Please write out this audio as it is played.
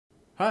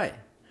Hi,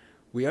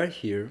 we are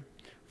here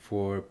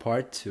for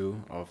part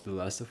two of The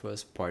Last of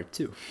Us Part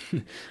 2.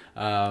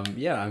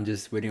 Yeah, I'm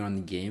just waiting on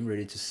the game,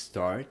 ready to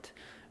start.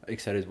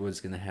 Excited what's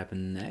gonna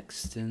happen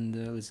next,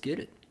 and let's get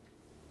it.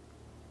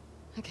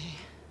 Okay.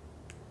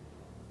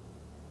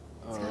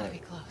 It's gotta be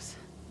Alright, close.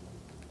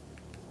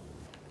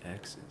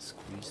 exit,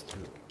 squeeze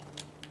through.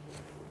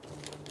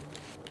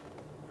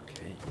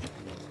 Okay.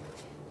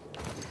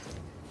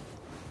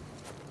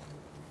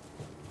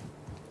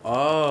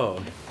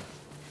 Oh!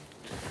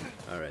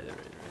 Alright.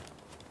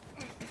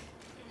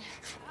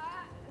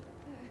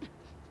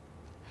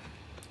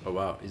 Oh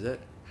wow, is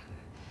that?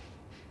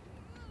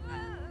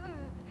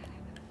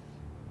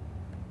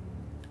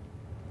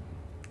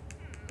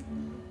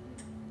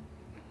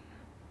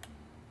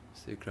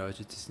 Stay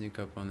crouched to sneak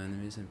up on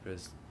enemies and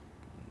press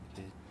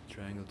the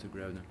triangle to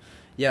grab them.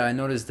 Yeah, I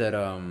noticed that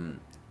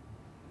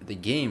the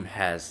game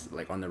has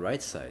like on the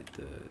right side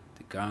the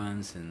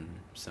guns and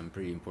some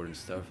pretty important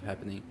stuff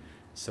happening.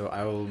 So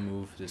I will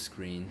move the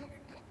screen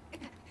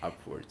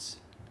upwards.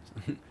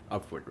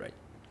 Upward, right?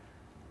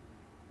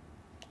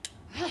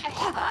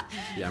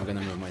 Yeah, I'm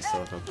gonna move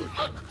myself upward.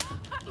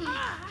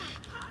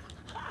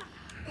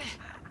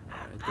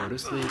 Alright, go to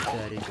sleep,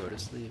 Daddy, go to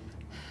sleep.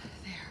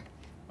 There.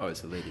 Oh,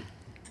 it's a lady.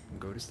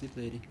 Go to sleep,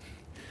 lady.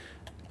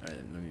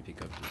 Alright, let me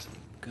pick up some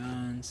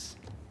guns.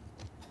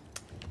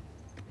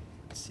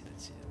 Let's see.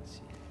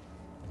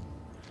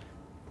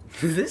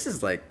 This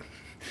is like...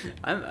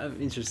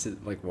 I'm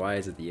interested, like, why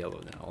is it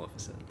yellow now all of a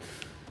sudden?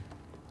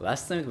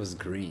 Last time it was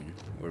green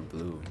or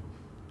blue.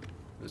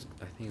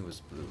 I think it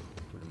was blue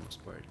for the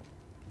most part.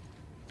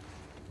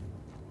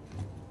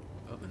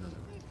 Oh, another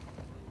one.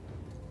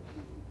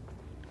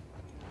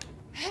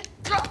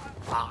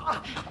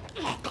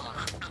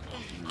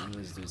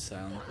 Let's do it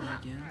silently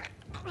again.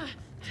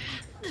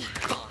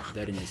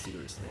 Daddy needs to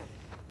go to sleep.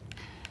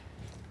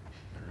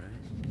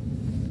 Alright.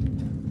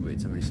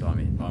 Wait, somebody saw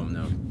me. Oh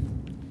no.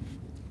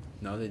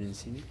 No, they didn't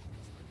see me?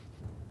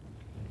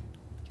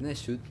 Can I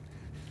shoot?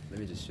 Let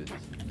me just shoot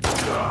this.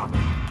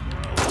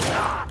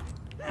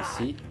 You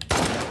see?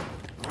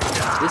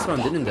 This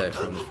one didn't die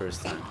from the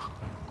first time.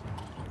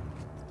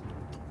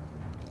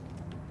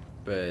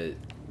 But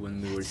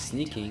when we were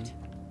sneaking,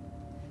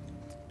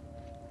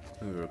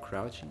 when we were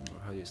crouching, or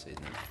how do you say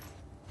it now?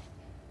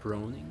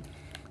 Proning.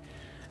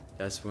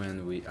 That's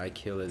when I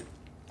killed it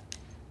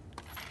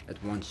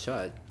at one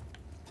shot,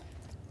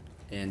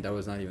 and that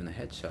was not even a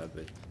headshot,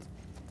 but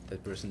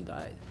that person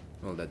died.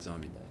 Well, that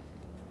zombie died.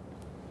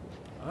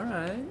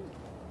 Alright.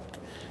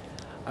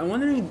 I'm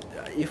wondering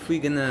if we're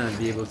gonna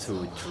be able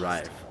to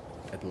drive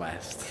at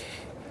last,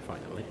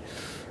 finally,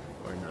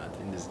 or not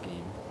in this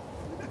game.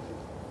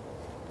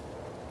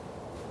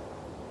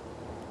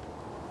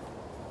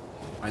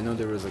 I know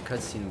there was a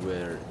cutscene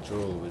where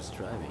Joel was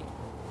driving,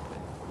 but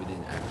we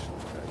didn't actually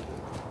drive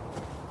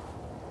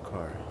the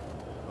car.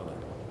 Hold on.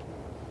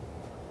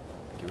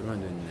 Okay, what am I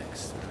doing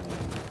next?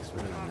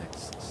 What are the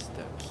next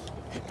steps?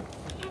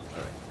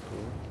 Alright,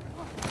 cool.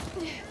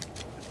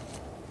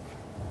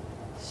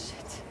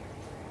 Shit.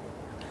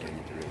 Okay, I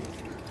need to really...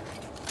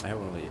 I have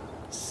only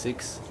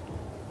 6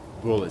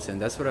 bullets,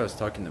 and that's what I was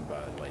talking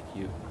about. Like,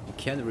 you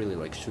can't really,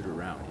 like, shoot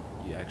around.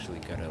 You actually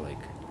gotta,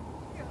 like,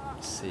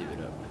 save it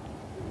up.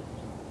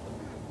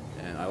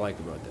 And I like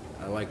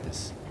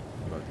this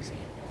about this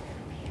game.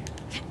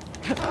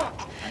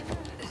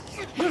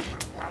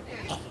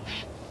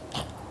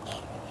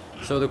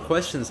 So the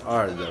questions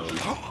are, though,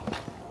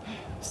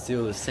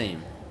 still the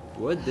same.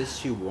 What does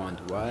she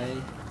want?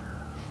 Why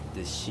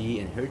does she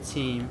and her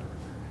team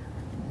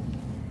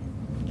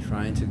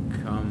trying to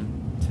come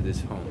to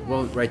this home?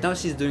 Well, right now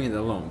she's doing it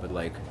alone, but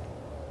like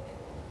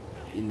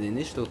in the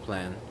initial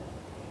plan,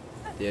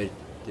 they're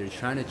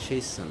trying to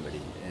chase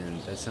somebody,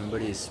 and that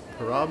somebody is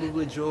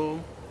probably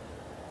Joel.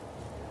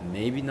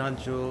 Maybe not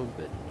Joel,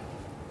 but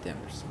damn,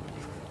 there's somebody.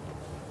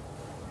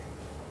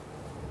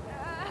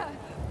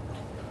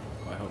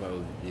 I hope I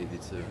will be able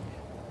to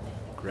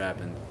grab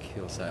and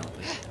kill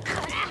silently.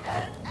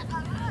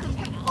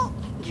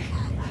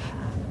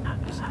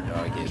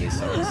 Oh, okay, they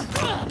saw us.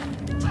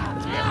 That's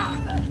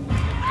bad.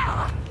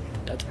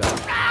 That's bad.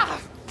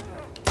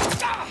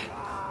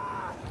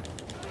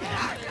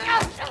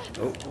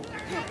 Oh.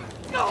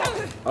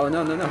 Oh,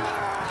 no.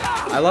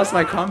 I lost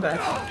my combat.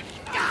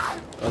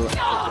 I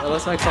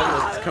lost my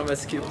combat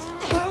skills.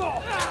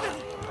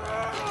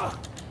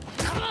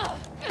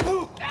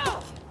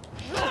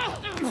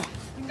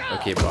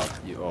 Okay, Bob.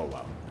 Oh,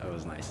 wow. That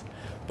was nice.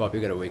 Bob,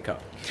 you gotta wake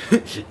up.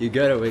 You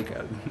gotta wake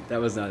up. That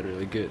was not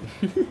really good.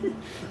 You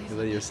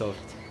let yourself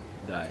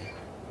die.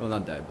 Well,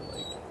 not die, but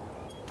like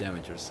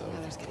damage yourself.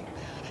 Weather's getting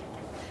bad.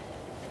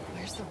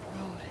 Where's the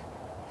road?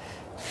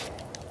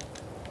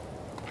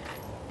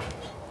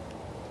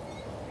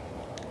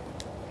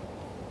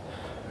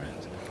 Alright,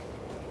 let's go.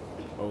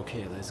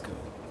 Okay, let's go.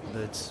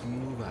 Let's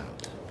move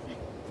out.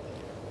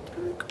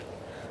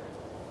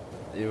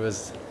 It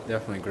was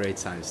definitely great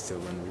times still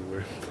when we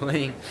were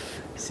playing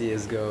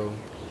CSGO.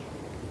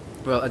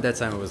 Well, at that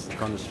time it was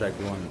Counter-Strike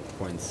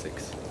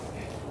 1.6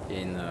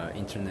 in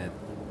internet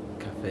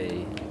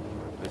cafe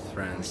with friends.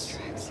 friends.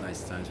 It was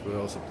nice times. We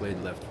also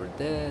played Left 4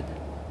 Dead,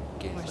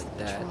 games Where's like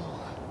the that. patrol?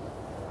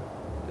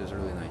 It was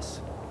really nice.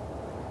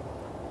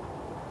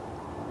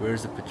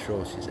 Where's the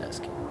patrol, she's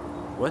asking.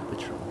 What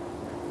patrol?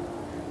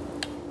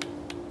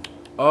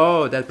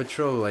 Oh, that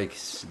patrol, like,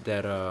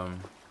 that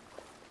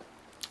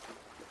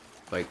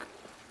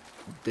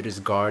is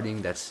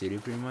guarding that city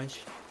pretty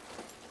much.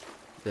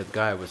 That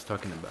guy I was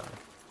talking about.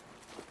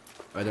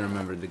 I don't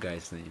remember the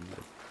guy's name,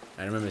 but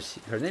I remember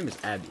her name is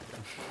Abby though.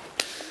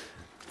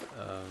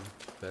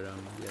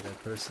 Yeah,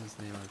 that person's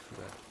name I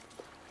forgot.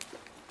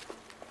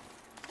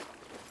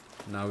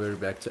 Now we're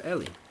back to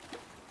Ellie.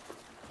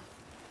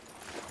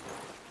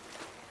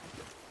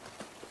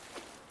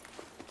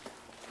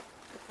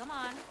 Come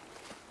on.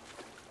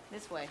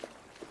 This way.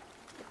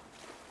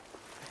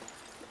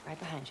 Right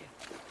behind you.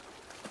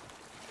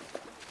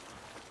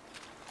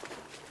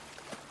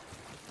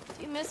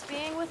 Do you miss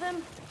being with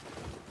him?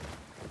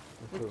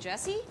 With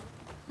Jesse?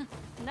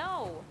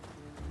 No.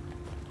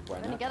 Why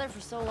Been not? together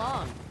for so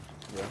long.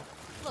 Yeah.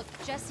 Look,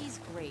 Jesse's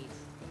great.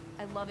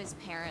 I love his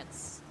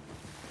parents.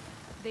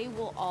 They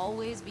will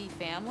always be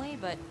family,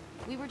 but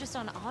we were just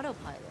on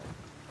autopilot.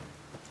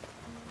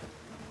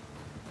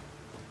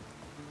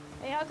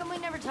 Hey, how come we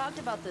never talked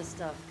about this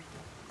stuff?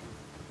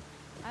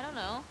 I don't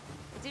know.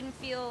 It didn't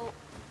feel...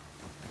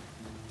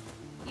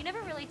 You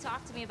never really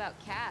talked to me about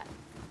Kat.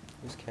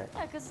 Who's Cat?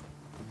 Yeah, 'cause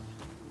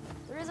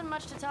there isn't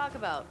much to talk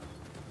about.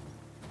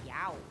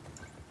 Yow.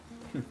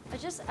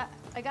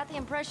 I got the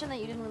impression that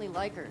you didn't really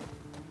like her.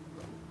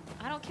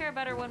 I don't care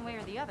about her one way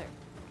or the other.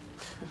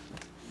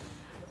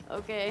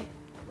 Okay.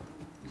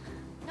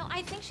 No,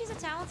 I think she's a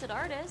talented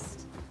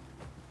artist.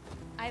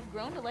 I've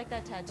grown to like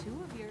that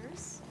tattoo of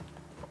yours.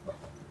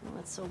 Well,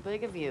 that's so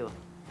big of you.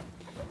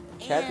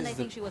 Cat And is I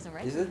think she wasn't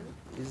right Is for it?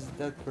 you. Is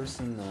that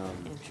person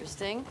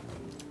Interesting.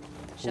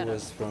 who Shut up.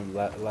 was from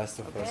Last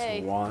of Okay.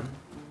 Us 1?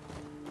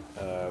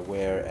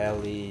 Where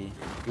Ellie,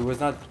 it was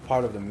not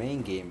part of the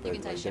main game, but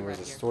can tie like, there Shiver was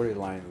a up here.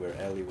 storyline where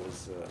Ellie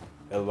was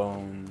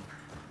alone.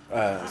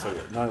 Sorry,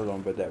 not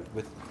alone, but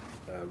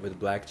with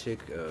black chick,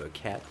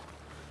 Cat.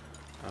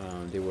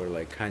 They were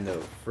like kind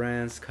of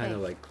friends, kind of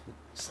Hey. like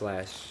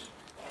slash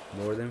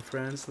more than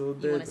friends a little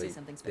You bit. wanna see Like,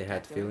 something they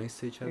had spectacular? feelings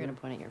to each You're other, gonna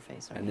point at your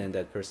face, aren't and you? then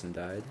that person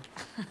died.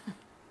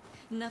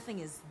 Nothing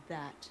is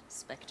that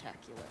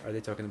spectacular. Are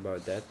they talking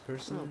about that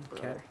person, Oh,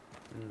 Cat?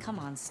 brother. Come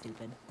on,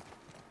 stupid.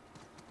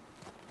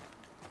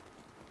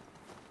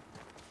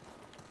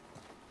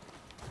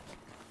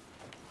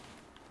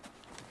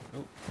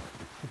 Oh.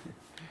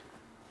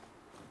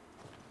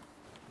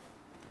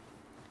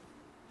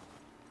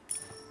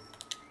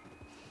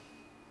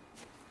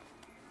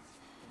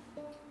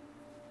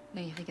 What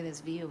do you think of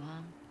this view,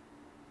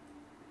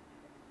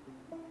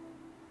 huh?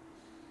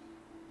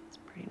 It's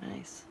pretty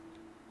nice.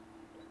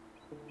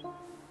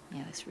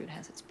 Yeah, this route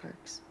has its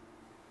perks.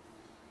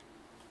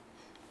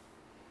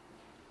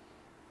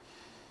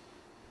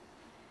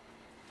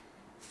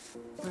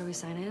 Where do we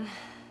sign in?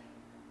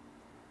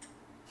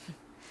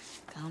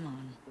 Come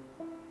on.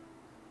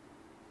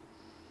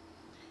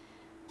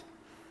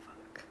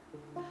 Fuck.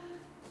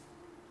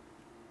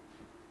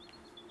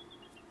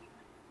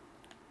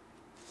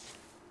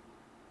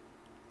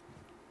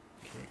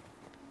 Okay.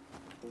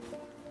 We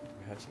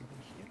have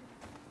something here.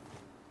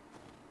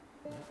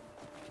 No?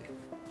 Okay.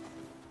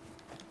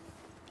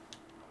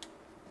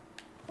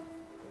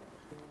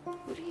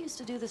 Who do you used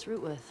to do this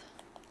route with?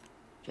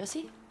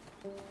 Jesse?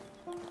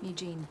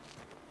 Eugene.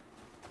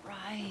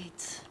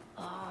 Right.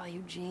 Ah,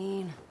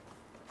 Eugene.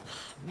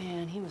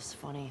 Man, he was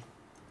funny.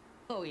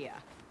 Oh, yeah.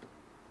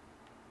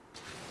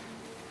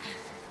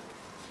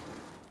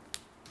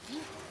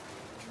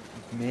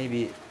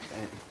 Maybe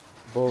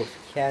both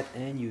Kat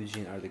and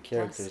Eugene are the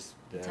characters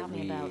He that taught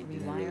we me about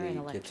didn't rewiring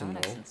really get to know,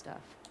 electronics and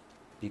stuff.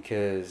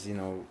 because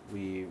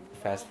we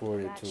fast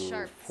forwarded That to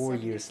sharp 4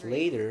 years 73.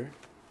 later,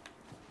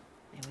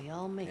 And we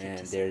all make it and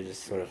to they're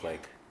just sort of 73.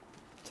 like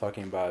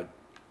talking about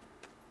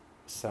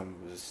some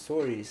of the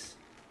stories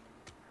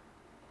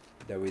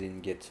that we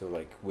didn't get to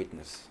like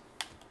witness.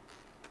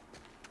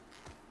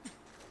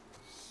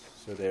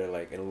 So they're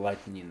like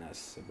enlightening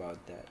us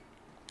about that,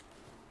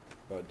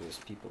 about those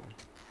people,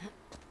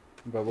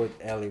 about what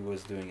Ellie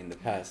was doing in the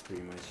past,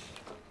 pretty much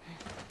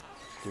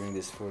during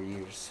these 4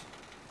 years.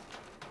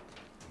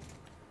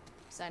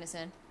 Sign us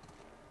in.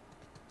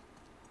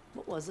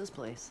 What was this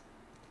place?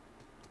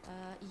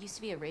 It used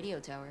to be a radio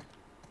tower.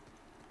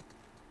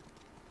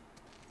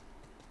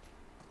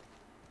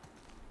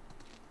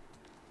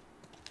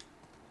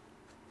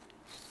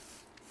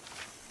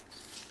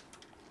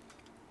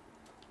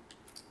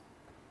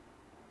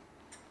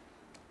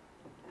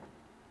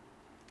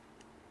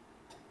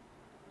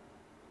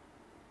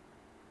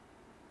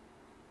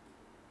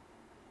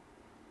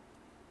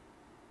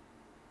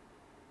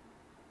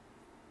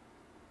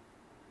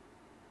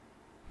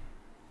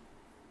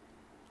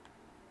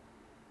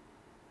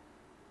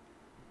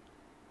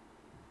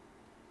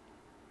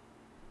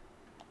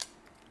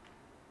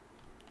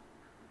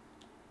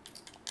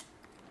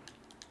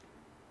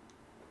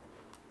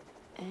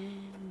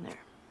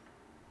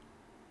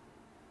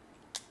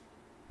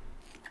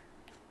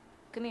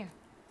 Come here.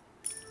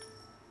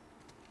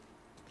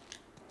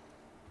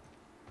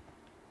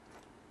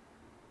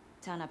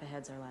 Town up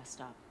ahead's our last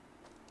stop.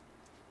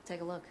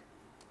 Take a look.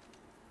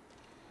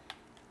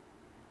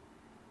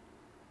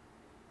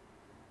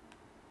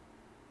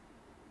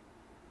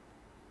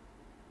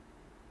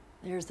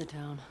 There's the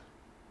town.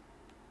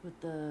 With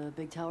the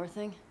big tower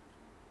thing?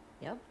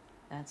 Yep,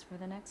 that's where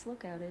the next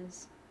lookout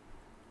is.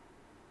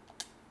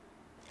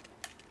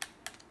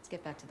 Let's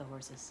get back to the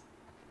horses.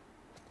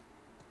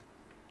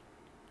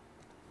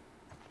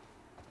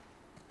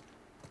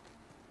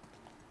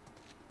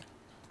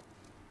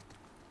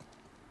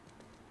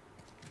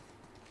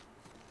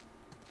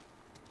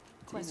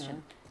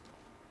 Question.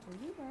 Were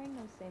you wearing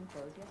those same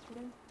clothes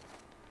yesterday?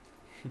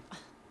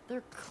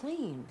 They're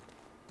clean.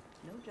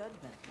 No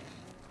judgment.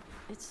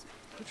 It's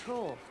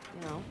patrol,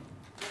 you know.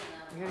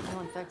 We're here to kill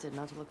infected,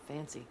 not to look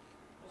fancy.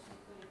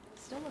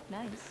 Still look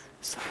nice.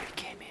 Somebody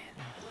came in.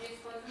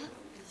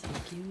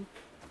 Thank you.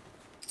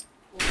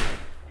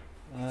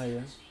 А,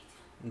 я.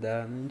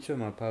 Да, ну ничего,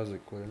 мы паузу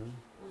курим.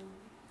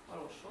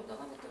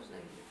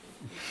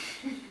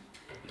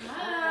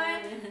 Hi,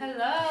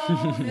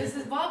 hello. This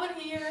is Bobbin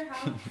here.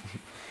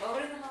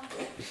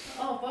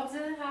 Oh, Bob's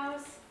in the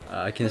house.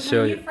 I can With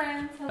show my you. new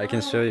friends. I can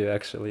Hello. show you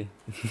actually.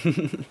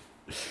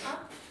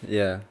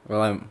 Yeah.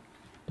 Well,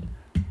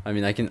 I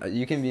mean, I can.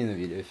 You can be in the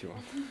video if you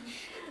want.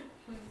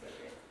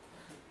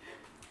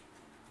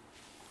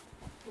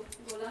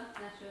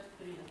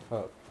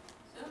 Oh.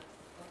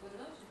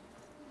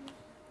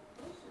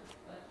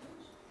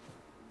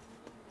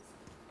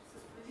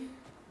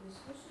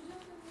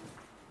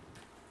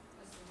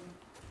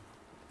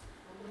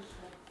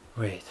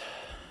 Wait.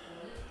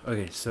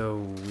 Okay, so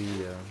we.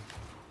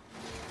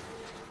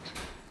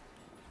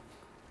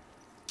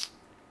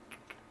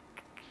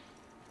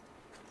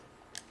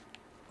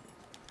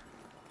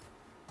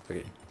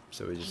 Okay,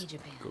 so we just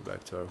Japan. go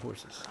back to our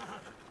horses.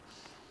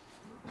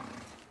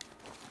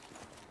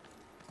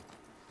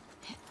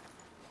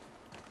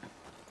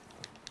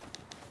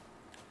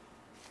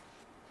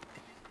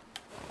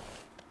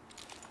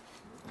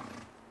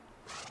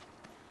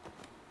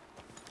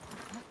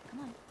 Come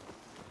on.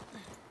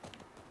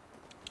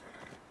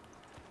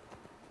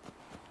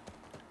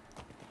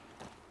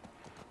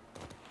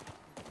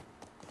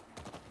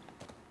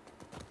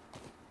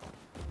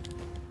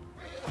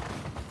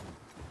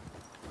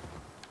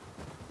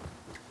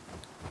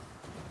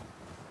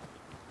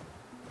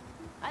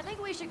 I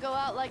think we should go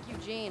out like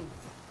Eugene.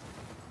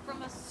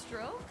 From a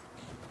stroke?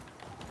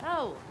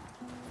 No,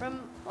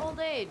 from old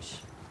age.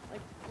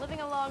 Like living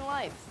a long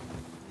life.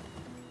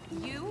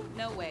 You?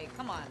 No way.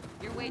 Come on.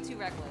 You're way too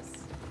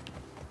reckless.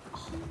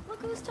 Oh,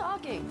 look who's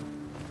talking.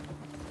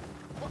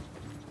 Well,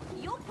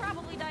 you'll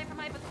probably die from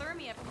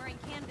hypothermia from wearing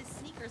canvas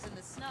sneakers in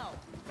the snow.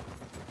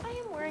 I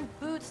am wearing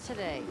boots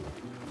today.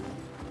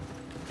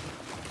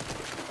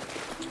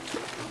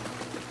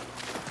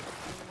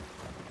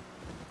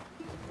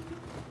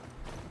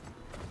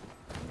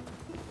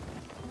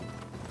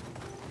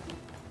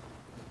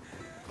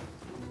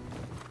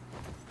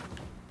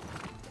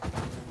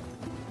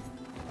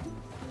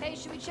 Hey,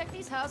 should we check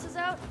these houses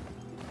out?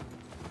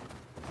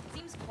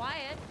 Seems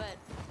quiet, but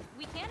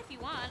we can if you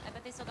want. I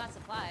bet they still got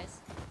supplies.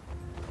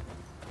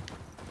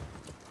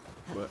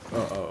 What?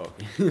 Oh,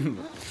 okay.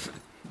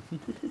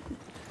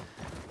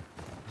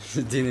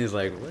 Dina's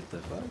like, what the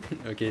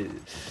fuck? Okay,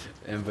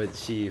 but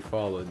she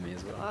followed me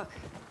as well. Fuck.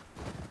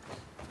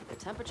 The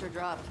temperature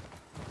dropped.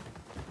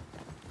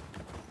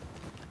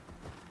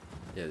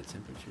 Yeah, the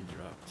temperature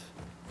dropped.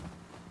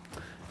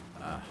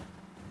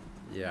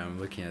 Yeah, I'm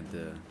looking at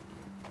the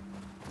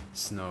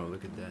snow.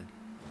 Look at that.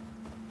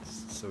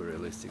 It's so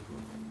realistic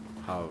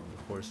how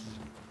the horse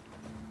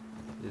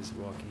is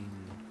walking.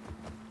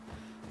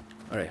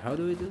 Alright, how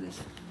do we do this?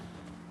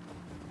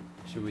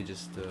 Should we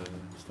just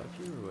stop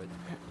here or what?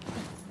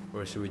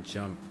 Or should we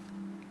jump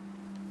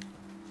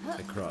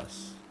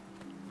across?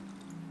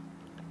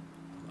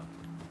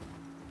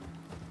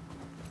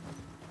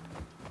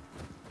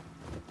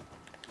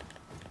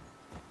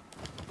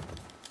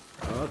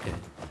 Oh, okay.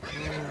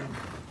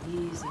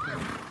 Easy.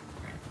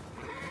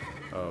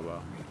 Oh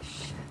wow.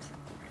 Shit.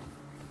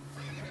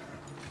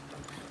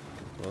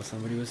 Well,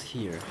 somebody was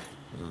here.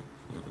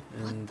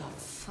 And What the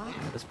fuck?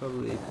 that's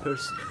probably a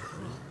person.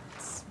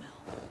 That smell.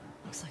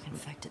 Looks like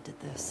infected did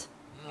this.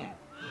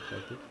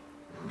 Infected?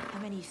 How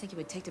many do you think it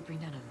would take to bring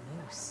down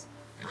a moose?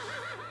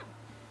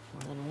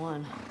 More than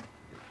one.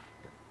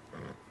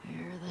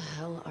 Where the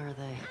hell are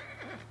they?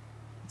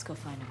 Let's go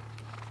find them.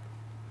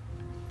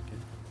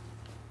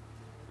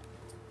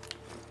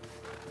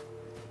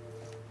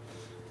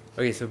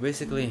 Okay, so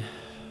basically,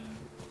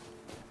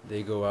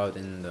 they go out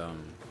and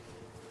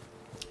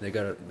they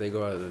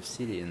go out of the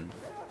city and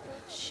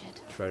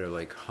Shit. try to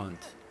like hunt.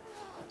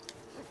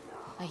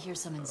 I hear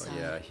some Oh, inside.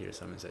 yeah, I hear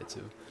some inside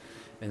too,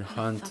 and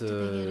hunt fuck did they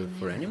get in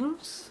for there?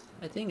 animals.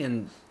 I think,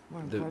 and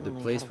More the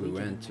importantly, place how do we we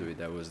get went in to,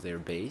 that was their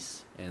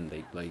base, and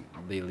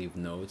they leave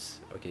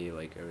notes. Okay,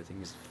 like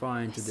everything is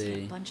fine I see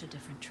today, a bunch of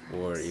different tracks.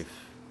 or if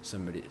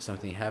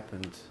something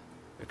happened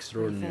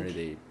extraordinary,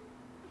 they,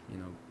 you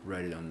know,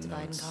 write it on Divide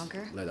and notes,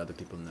 conquer? let other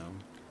people know.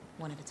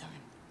 One at a time.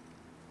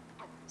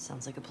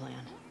 Sounds like a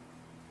plan.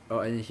 Oh,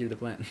 I didn't hear the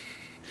plan.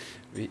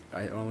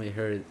 I only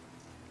heard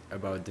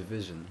about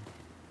division.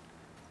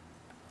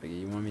 Okay,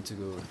 you want me to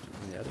go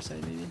on the other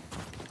side, maybe?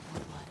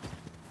 More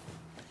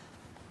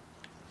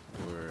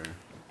blood. Or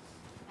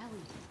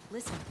Ellie,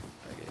 listen.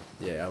 okay,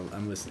 yeah,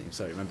 I'm listening.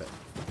 Sorry, my bad.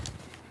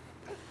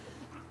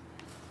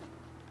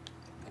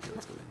 Okay,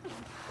 let's go in.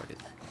 Fuck it.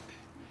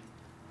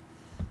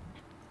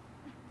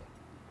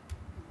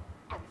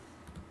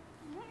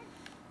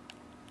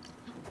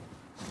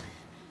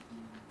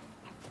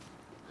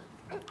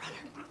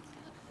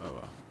 Oh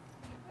wow.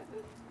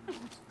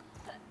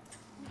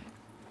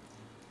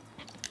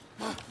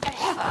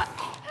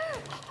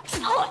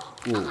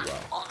 Ooh, wow.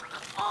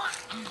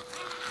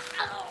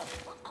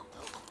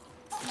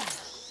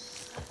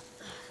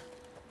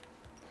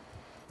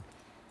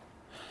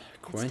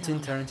 Quentin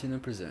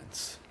Tarantino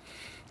presents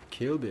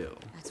Kill Bill,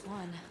 That's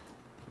one.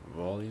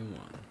 Volume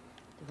 1.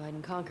 Divide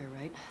and conquer,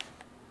 right?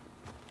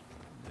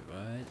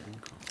 Divide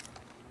and conquer.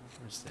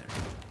 Where's there?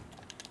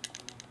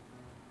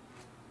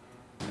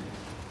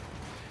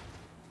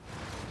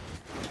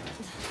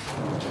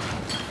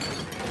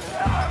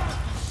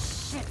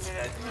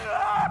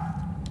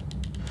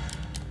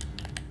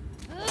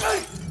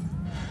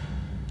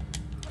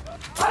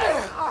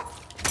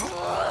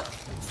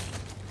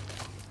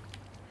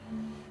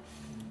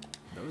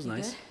 That was You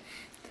nice.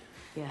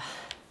 good? Yeah.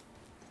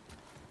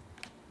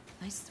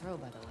 Nice throw,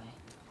 by the way.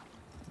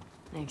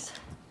 Thanks.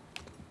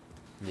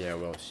 Yeah,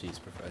 well, she's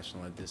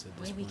professional at this The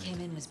point. way we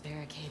came in was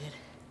barricaded.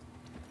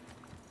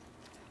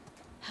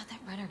 How'd that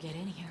runner get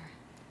in here?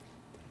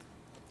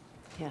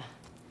 Yeah,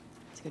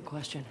 it's a good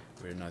question.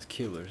 We're not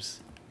killers.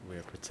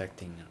 We're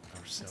protecting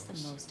What's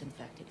ourselves. the most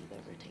infected you've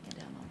ever taken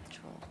down on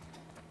patrol?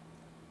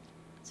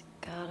 It's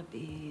gotta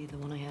be the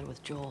one I had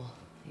with Joel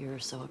a year or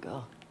so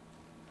ago.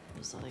 It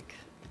was like,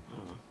 I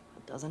don't know,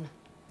 a dozen?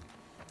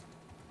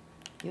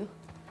 You?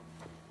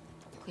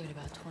 Cleared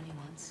about 20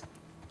 once.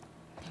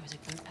 There was a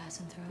group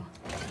passing through.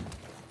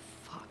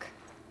 Fuck.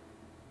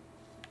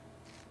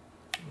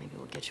 Maybe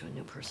we'll get you a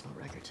new personal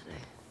record today.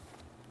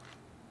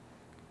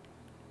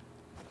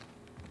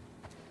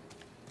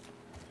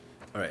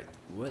 Alright,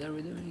 what are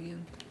we doing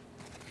again?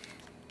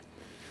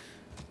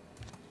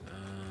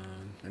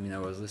 I mean, I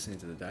was listening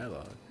to the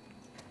dialogue.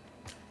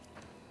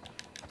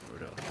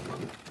 What else?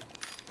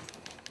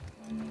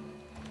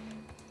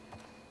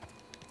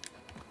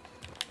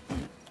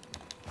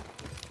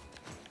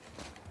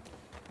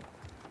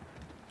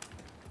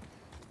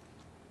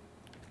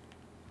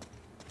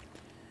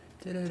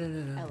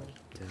 Ellie.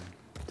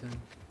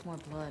 More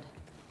blood.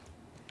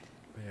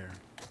 Where?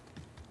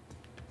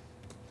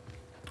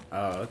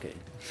 Oh, okay.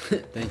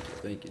 Thank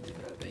you, Dina.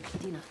 Thank you.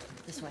 Dina,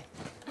 this way.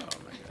 Oh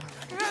my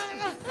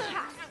god.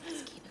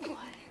 Let's keep it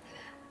quiet.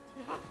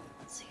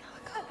 Let's see how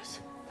it goes.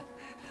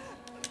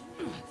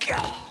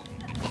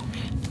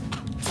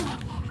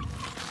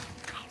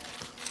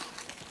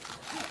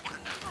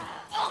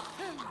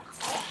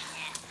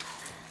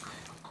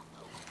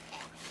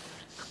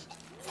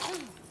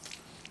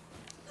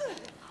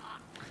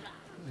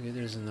 Okay,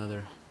 there's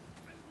another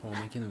home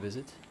I can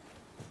visit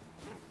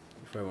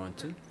if I want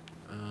to.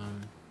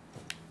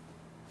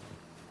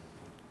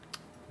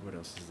 What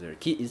else is there?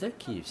 Is that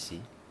KFC?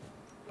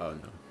 Oh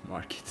no,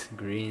 market.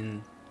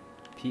 Green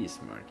Peace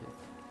Market.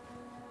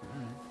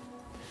 Alright.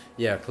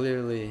 Yeah,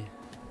 clearly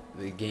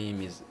the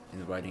game is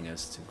inviting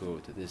us to go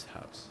to this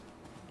house.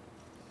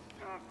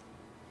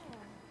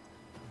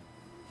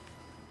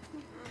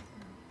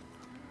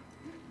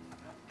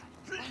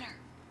 Runner,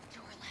 to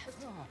our left.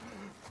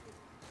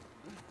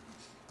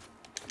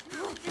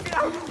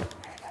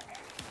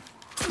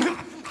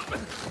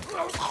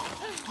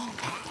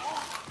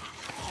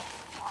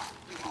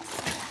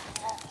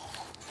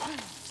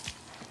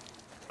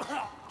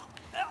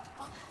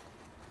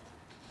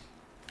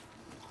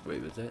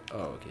 Wait, was that? Oh,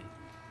 okay.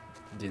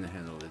 Didn't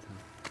handle it,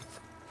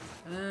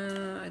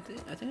 huh? I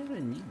think I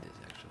really need this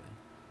actually,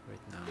 right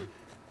now.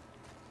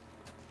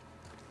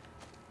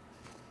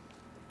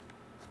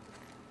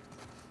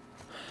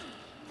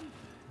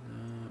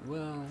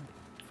 Well,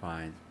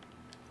 fine.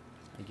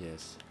 I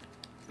guess.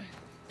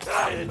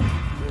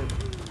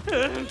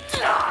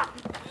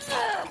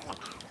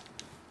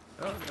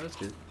 Oh, that was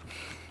good.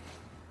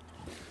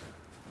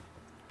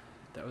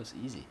 That was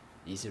easy.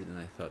 Easier than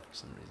I thought for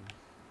some reason.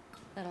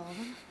 That all of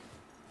them?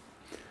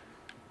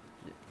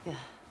 Yeah.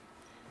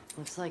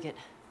 Looks like it.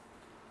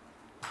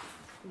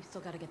 We've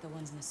still got to get the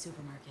ones in the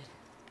supermarket.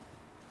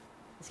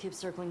 Let's keep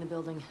circling the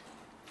building.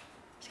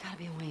 There's got to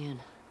be a way in.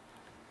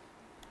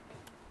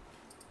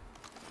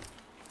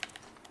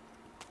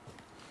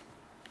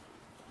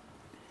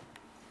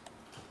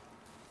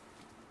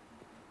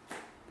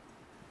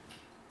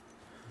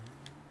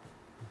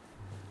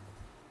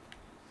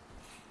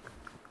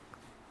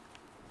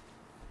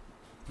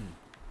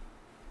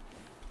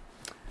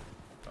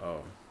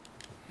 Oh,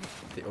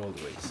 the old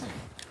ways.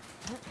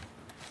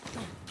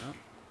 Oh.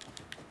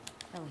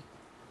 Ellie,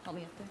 help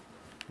me up there.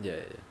 Yeah,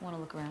 yeah, yeah. Want to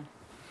look around?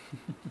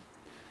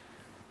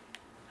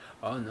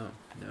 Oh no,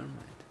 never mind.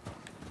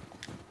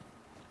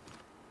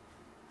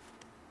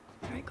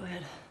 Alright, go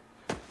ahead.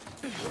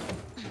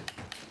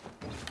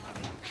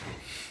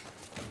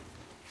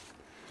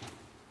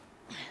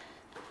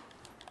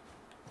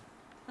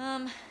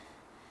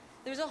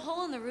 There's a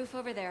hole in the roof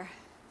over there.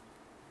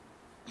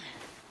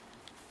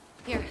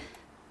 Here.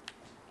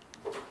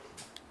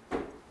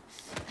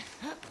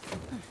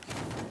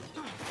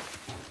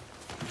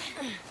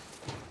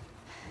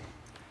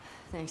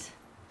 Thanks.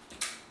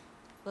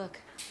 Look.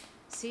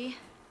 See?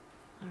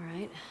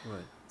 Alright,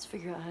 What? let's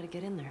figure out how to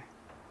get in there.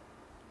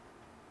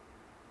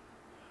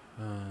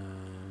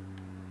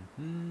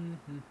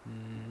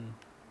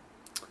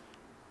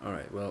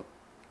 Alright, well,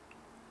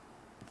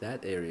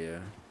 that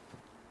area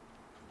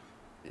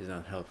is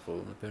not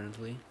helpful,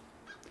 apparently.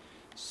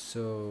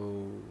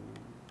 So...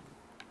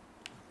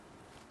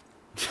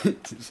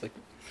 It's like...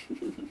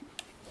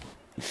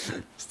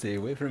 Stay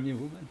away from me,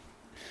 woman.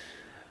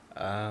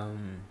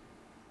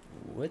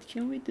 What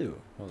can we do?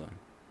 Hold on.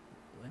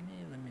 Let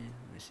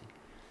me see.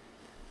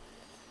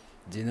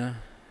 Dina,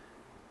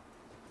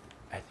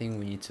 I think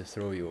we need to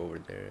throw you over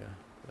there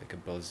like a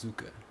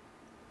bazooka.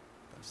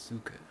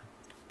 Bazooka.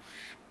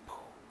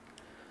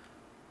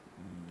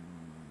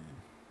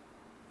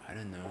 I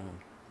don't know.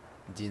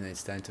 Dina,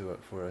 it's time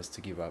for us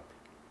to give up.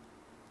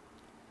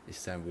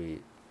 It's time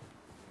we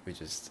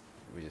just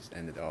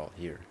end it all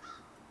here.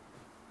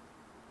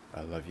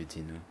 I love you,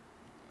 Dina.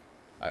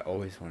 I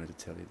always wanted to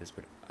tell you this,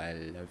 but I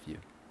love you.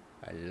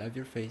 I love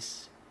your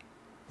face.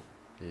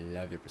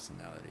 Love your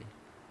personality.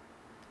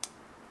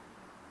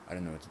 I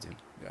don't know what to do,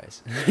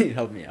 guys.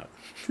 Help me out.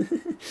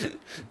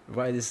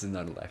 Why this is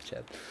not a live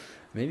chat?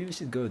 Maybe we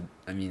should go.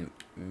 I mean,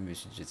 maybe we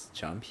should just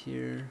jump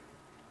here.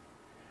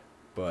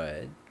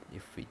 But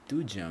if we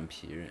do jump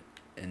here,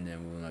 and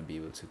then we will not be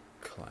able to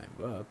climb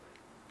up.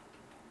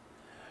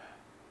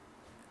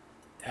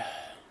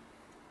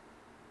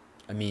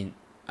 I mean,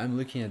 I'm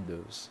looking at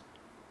those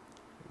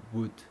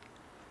wood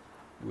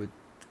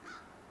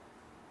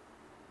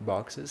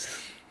boxes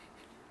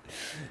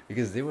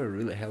because they were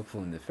really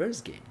helpful in the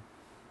first game,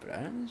 but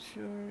I'm not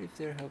sure if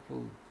they're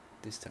helpful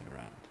this time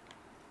around.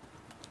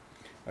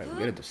 Alright, we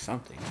gotta do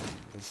something.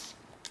 Let's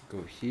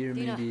go here,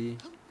 Dina.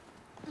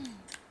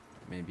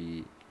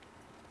 maybe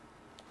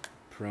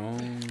prone,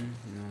 you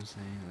know what I'm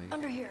saying? Like,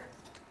 Under here.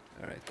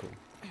 alright, cool.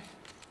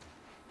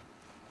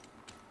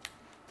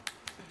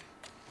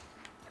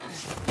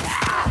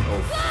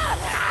 Oh.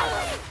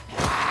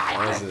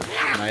 That was a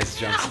nice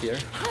jump scare.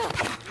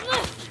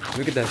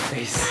 Look at that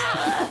face.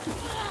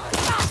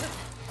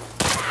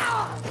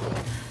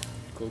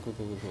 Cool.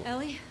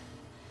 Ellie?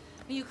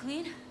 Are you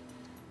clean?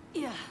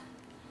 Yeah.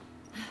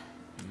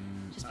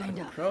 Just banged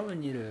up. Probably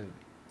need a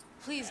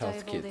Please die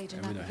health of old kit, age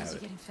and and we not don't because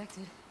have you it. get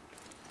infected.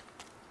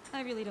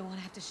 I really don't want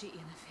to have to shoot you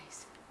in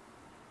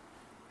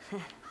the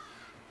face.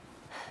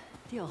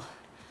 Deal.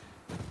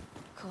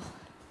 Cool.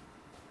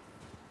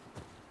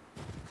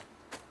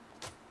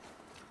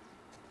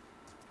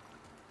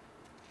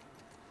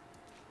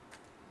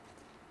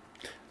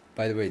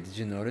 By the way, did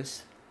you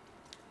notice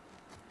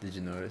the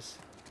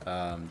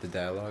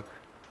dialogue?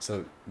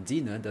 So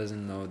Dina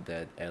doesn't know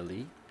that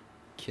Ellie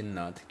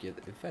cannot get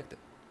infected.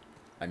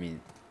 I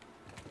mean,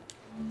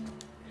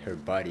 her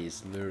body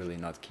is literally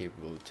not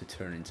capable to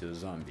turn into a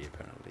zombie,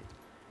 apparently.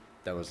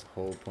 That was the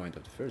whole point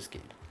of the first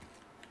game.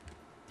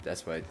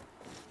 That's why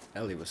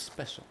Ellie was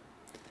special.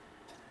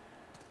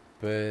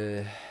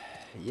 But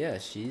yeah,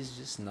 she's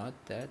just not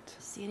that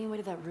See any way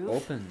to that roof?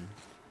 open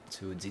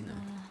to Dina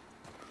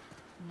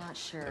I'm not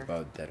sure.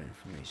 about that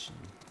information.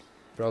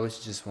 Probably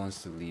she just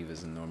wants to leave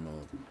as a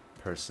normal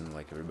person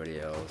like everybody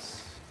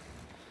else.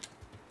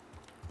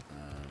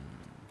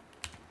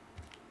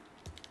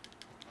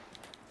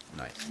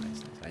 Nice.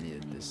 I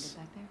needed Anything this. good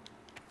back there?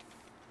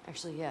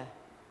 Actually, yeah.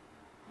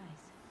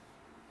 Nice.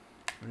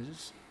 What is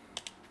this?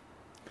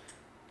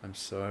 I'm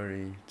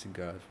sorry to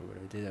God for what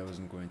I did. I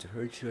wasn't going to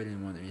hurt you. I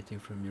didn't want anything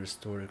from your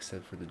store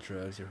except for the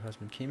drugs. Your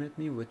husband came at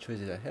me. What choice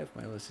did I have?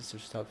 My little sister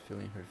stopped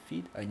feeling her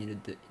feet. I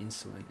needed the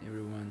insulin.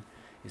 Everyone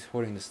is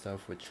hoarding the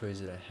stuff. What choice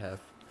did I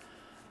have?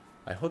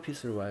 I hope you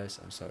survive.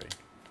 I'm sorry.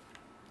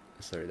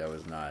 Sorry, that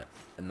was not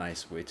a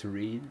nice way to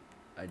read.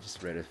 I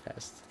just read it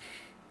fast.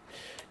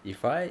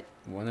 If I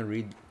want to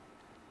read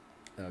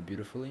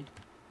beautifully,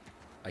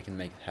 I can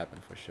make it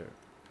happen for sure.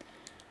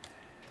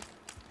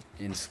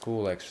 In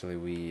school, actually,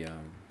 we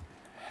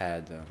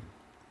had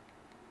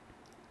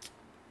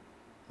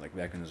like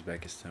back in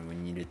Uzbekistan, we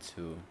needed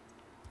to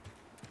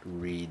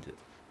read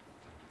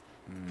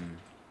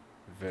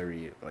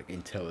very like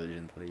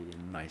intelligently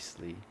and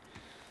nicely,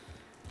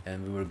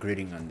 and we were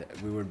grading on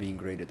that. We were being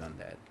graded on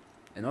that,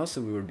 and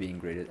also we were being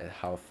graded at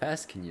how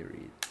fast can you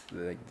read.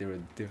 Like there were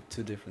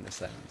two different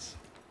assignments.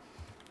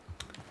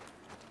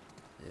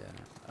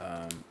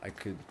 Yeah, I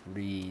could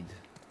read,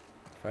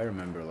 if I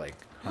remember, like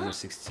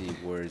 160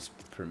 words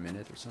per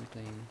minute or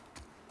something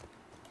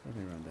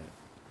around that.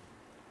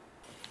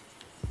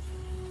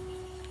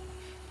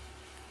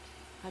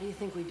 How do you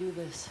think we do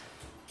this?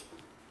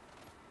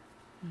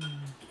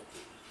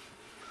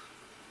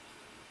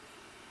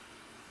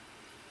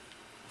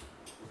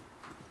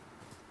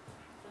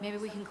 Maybe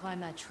we can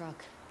climb that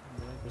truck.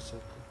 What's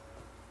up?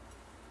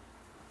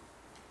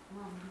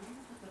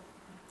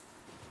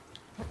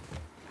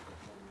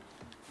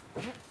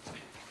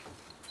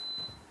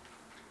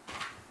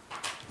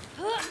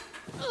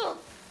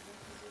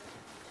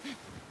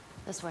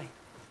 This way.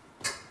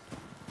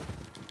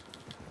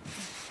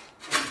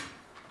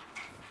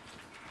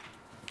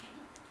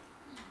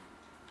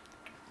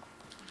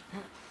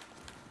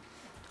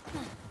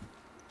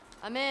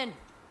 I'm in.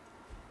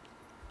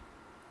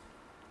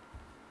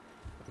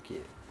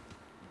 Okay,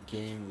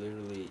 game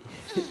literally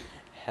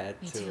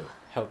had Me to too.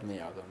 help me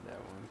out on that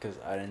one because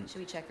I didn't. Should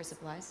we check for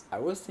supplies? I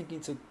was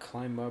thinking to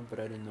climb up, but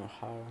I didn't know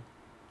how.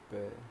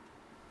 But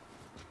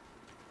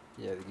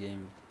yeah, the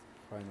game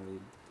finally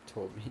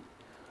told me.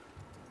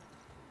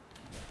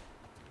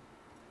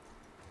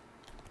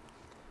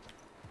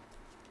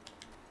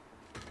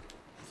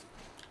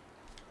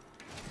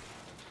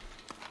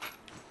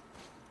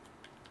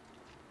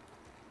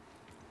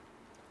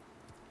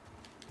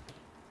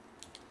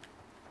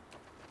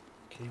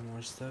 Okay,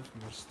 more stuff,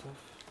 more stuff.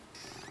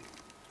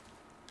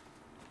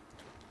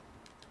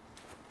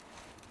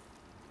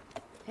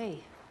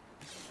 Hey,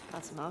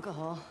 got some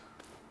alcohol.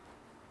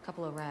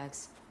 Couple of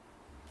rags.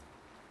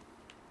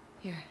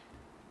 Here,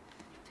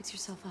 fix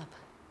yourself up.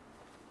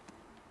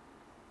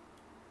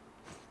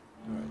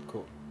 Alright,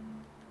 cool.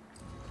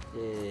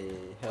 Yay,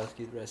 health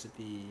kit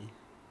recipe.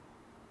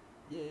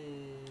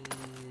 Yay!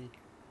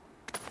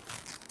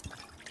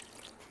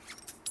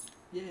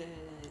 Yay!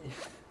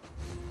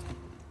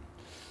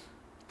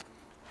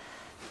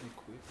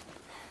 Equip.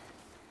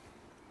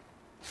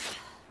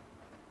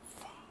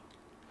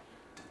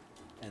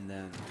 And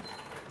then.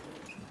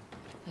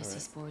 I see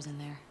Alright. spores in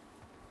there.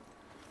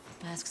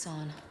 Mask's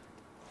on.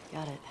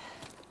 Got it.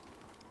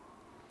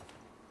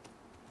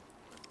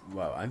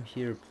 Wow, I'm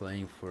here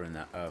playing for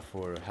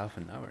for half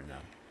an hour now,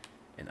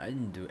 and I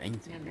didn't do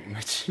anything Remember. very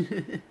much.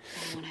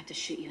 I won't have to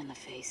shoot you in the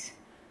face.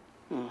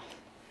 Oh,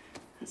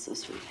 that's so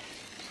sweet.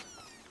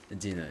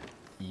 Dina,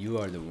 you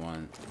are the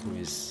one who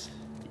is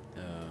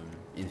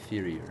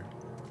inferior.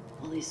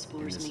 All these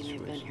spores this mean they've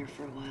been situation. here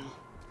for a while.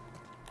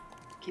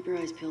 Keep your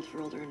eyes peeled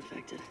for older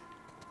infected.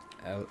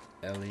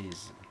 Ellie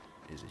is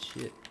a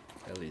shit.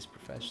 Ellie is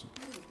professional.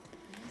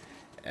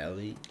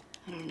 Ellie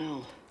I don't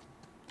know.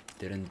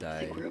 didn't I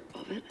die think we're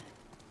above it.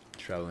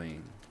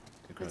 traveling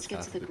across Let's get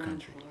half to of the the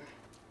ground country. floor.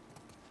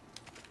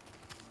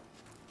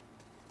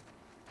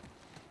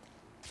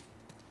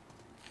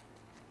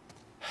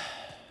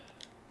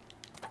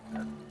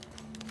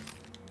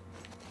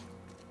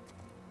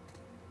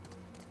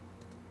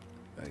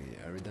 Okay,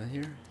 are we done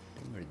here? I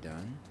think we're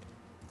done.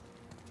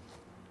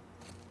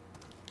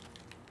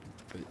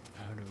 But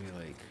how do we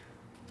like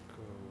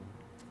go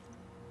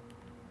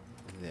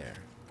there?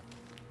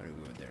 How do we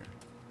go there?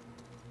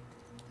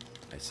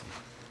 I see.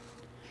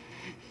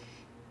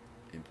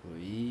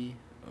 Employee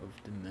of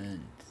the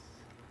month.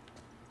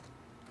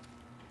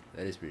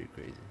 That is pretty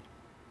crazy.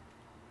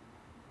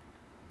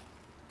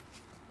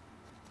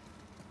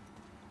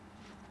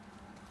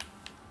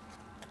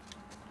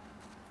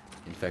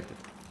 Infected.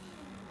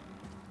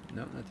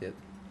 No, not yet.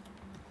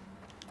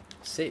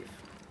 Safe.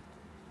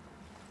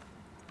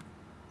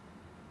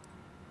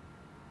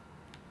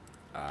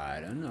 I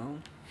don't know.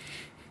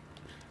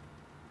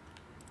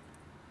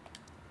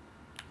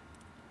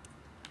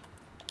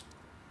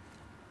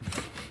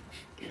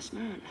 Guess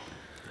not.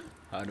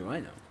 How do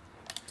I know?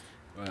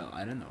 Well,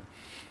 I don't know.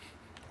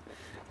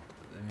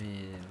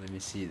 Let me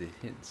see the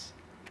hints.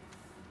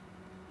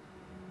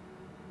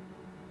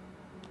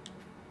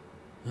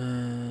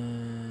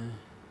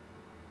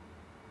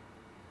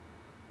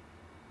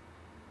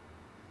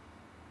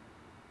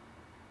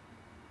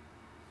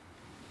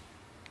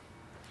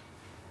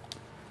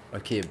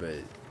 Okay,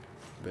 but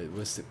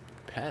what's the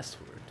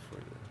password for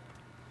the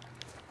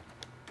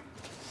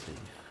safe?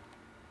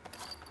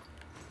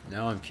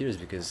 Now I'm curious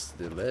because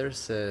the letter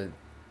said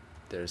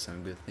there are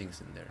some good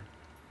things in there.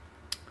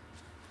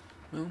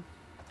 Well.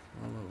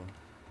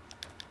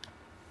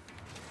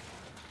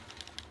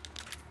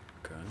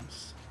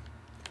 Guns.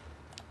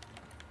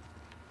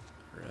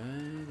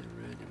 Right.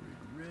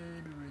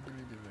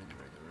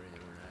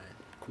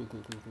 Cool.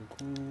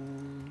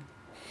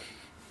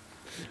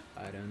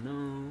 I don't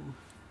know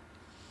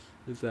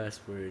the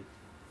password,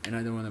 and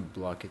I don't want to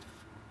block it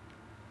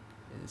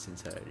in its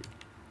entirety.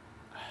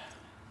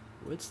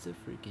 What's the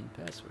freaking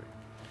password?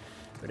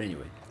 But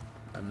anyway,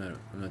 I'm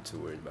not too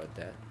worried about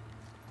that.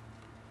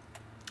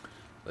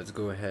 Let's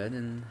go ahead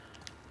and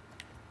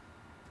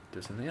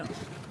do something else.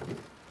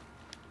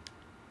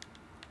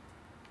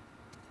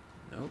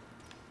 Nope.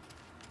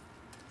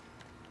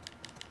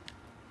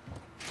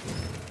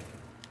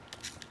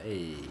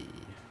 Hey.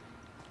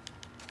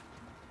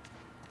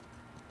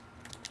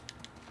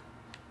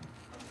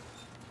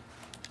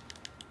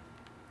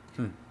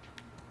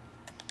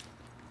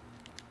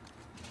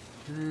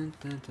 Dun,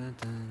 dun, dun,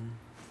 dun,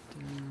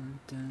 dun,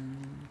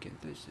 dun. Can't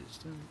touch this.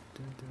 Dun,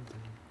 dun, dun,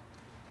 dun.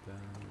 Bum,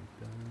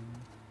 bum.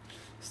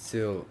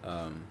 Still,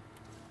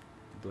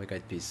 Black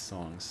Eyed Peas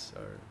songs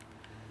are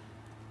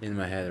in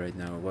my head right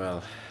now.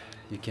 Well,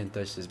 You Can't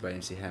Touch This by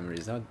MC Hammer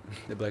is not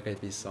the Black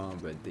Eyed Peas song,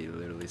 but they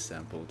literally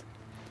sampled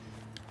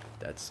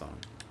that song.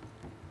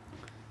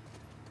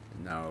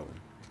 And now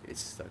it's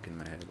stuck in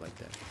my head like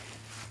that.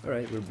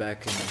 Alright, we're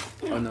back in...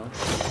 Oh no.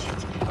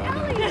 Oh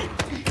no.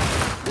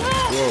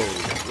 Whoa,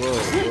 whoa,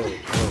 whoa,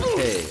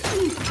 okay.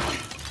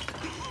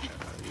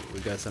 We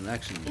got some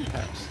action in the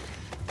past.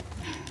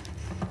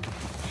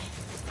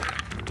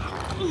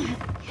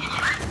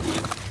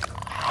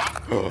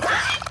 Oh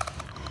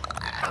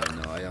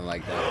no, I don't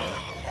like that one.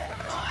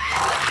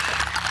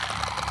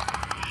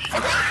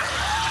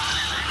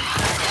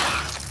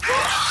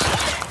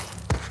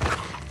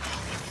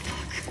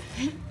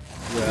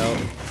 Well,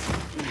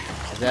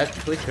 that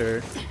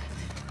clicker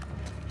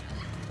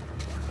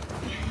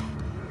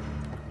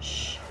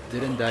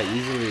didn't die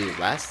easily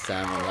last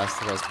time on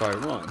Last of Us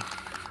Part 1.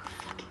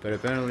 But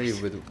apparently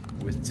with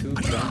 2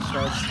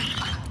 gunshots...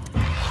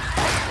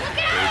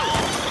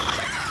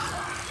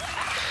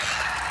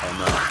 Oh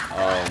no,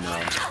 oh no.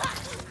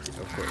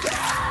 Of course.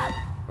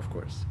 Of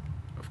course.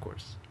 Of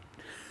course.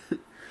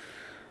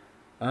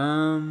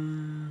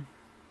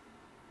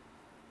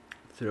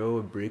 Throw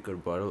a brick or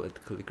bottle at the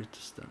clicker to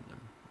stun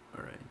them.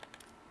 Alright.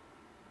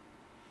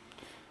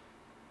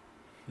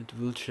 It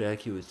will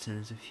track you with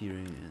sense of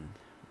hearing and...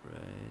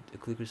 Right. A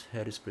clicker's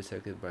head is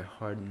protected by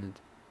hardened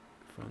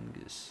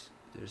fungus.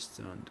 They're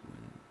stunned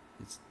when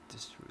it's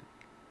destroyed.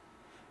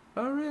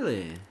 Oh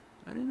really?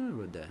 I didn't know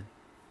about that.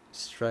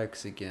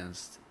 Strikes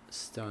against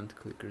stunned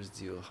clickers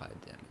deal high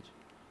damage.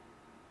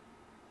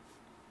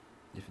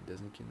 If it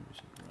doesn't kill them, you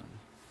should run.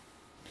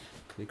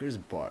 Clickers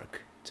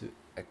bark to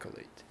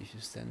echolate. If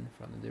you stand in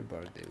front of their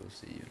bark, they will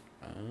see you.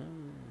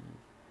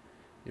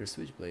 Your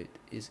switchblade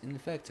is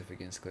ineffective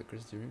against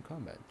clickers during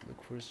combat.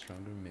 Look for a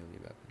stronger melee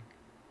weapon.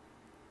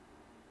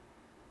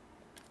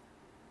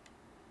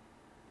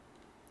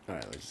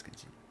 Alright, let's just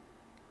continue.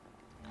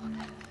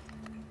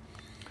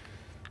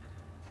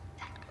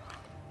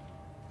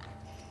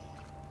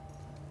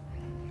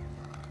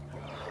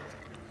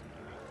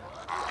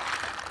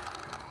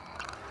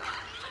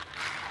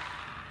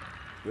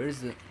 Where's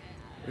the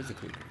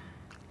clicker?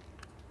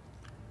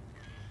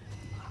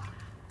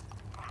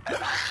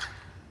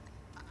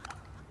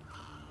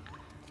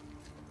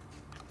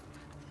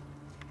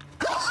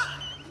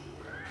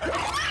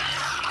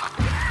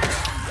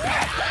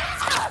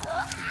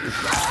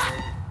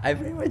 I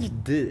pretty much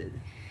did it.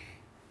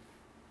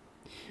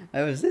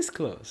 I was this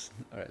close.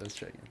 Alright, let's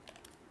try again.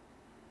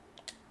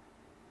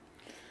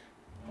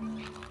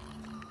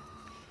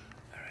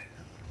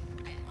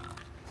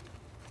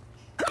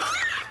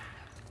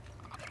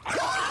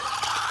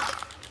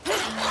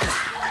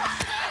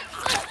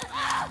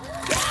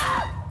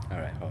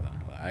 Alright, hold on.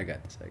 I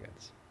got this.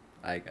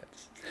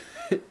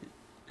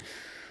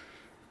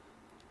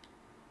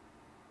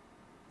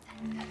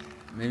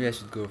 Maybe I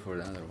should go for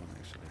another one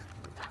actually.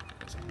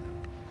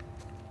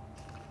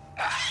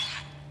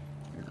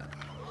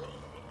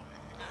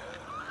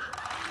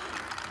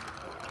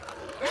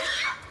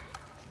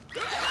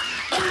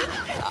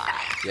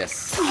 Yes.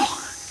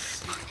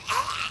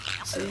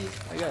 See,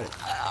 I got it.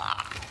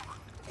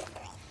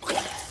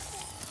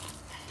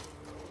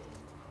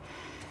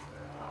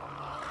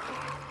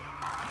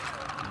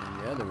 And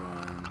the other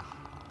one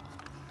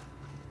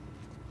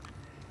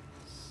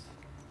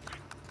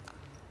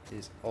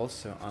is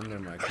also under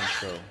my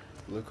control.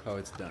 Look how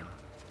it's done.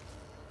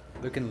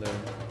 Look and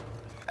learn.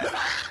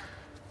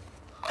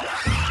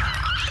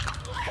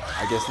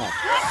 I guess not.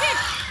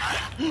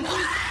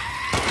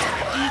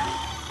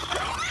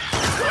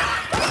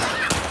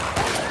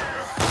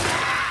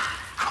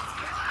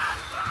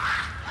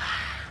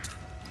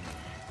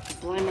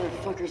 Blind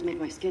motherfuckers made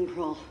my skin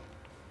crawl.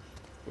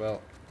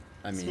 Well,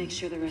 I Let's mean, make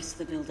sure the rest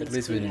of the building's at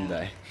least we didn't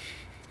cleared die.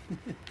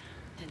 out.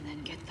 And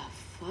then get the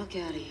fuck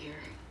out of here.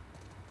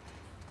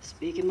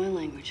 Speaking my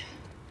language.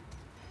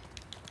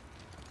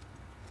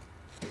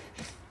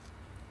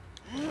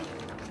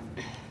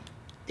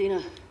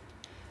 Dina,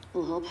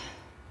 will help.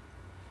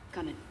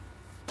 Coming.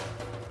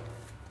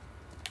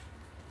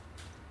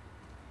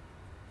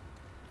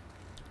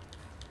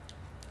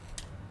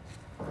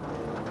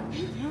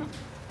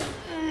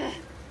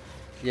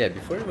 Yeah,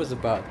 before it was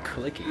about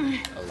clicking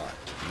a lot.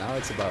 Now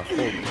it's about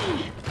holding in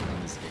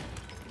this game.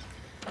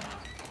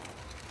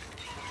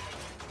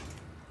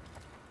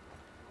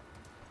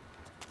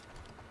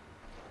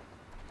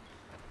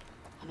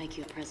 I'll make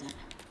you a present.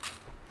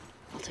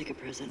 I'll take a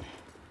present.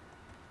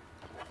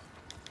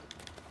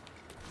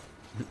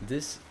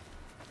 This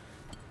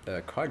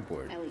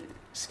cardboard Ellie.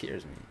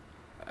 scares me.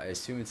 I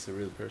assume it's a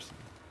real person.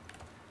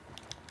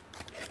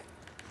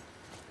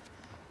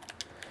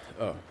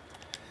 Oh.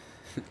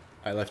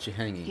 I left you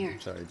hanging. Here.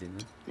 Sorry, Dina.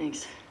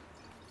 Thanks.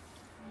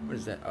 What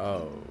is that?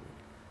 Oh.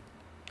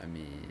 I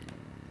mean...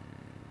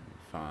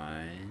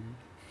 Fine.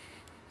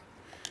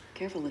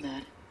 Careful with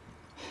that.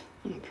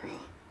 I'm a pro.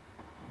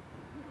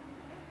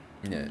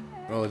 Yeah.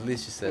 Well, at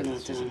least you said We're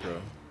it's not just a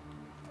done. pro.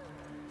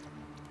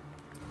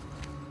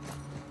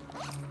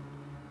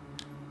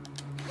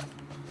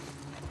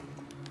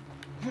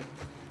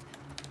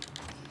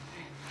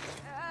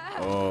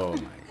 Oh my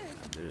god.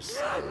 there's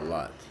a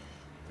lot.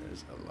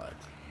 There's a lot.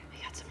 We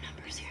got some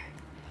numbers here.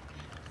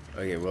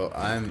 Okay, well,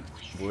 I'm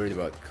worried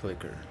about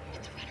clicker.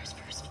 Get the runners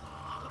first.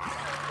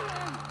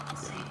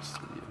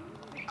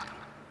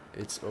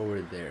 It's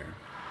over there.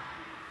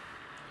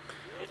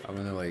 I'm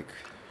gonna like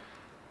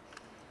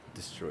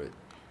destroy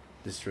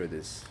this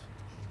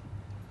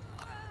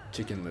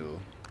Chicken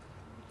Little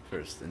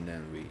first, and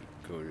then we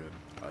go to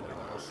other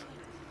ones.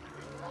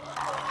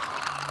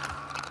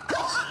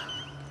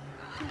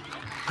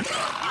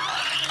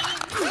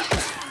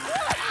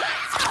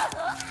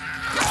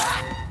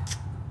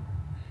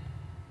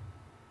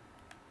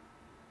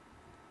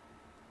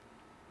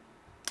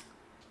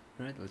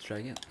 Alright, let's try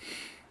again.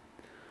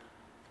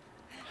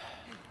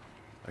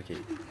 Okay,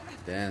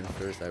 then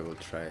first I will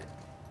try to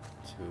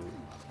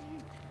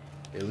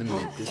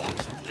eliminate this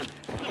person.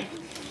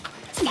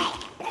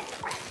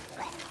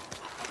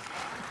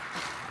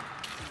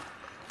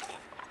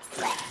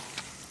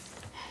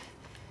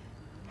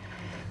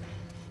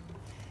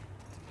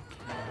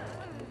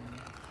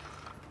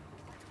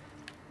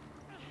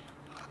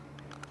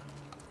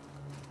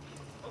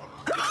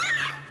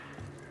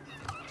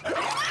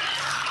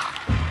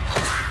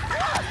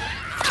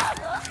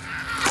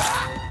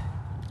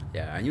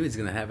 Yeah, I knew it's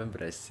gonna happen,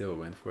 but I still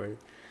went for it.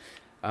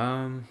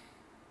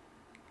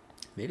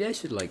 Maybe I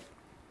should like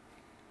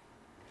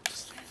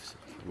just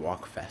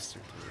walk faster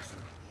towards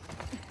them,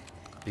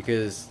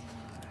 because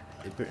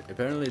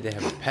apparently they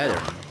have a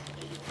pattern.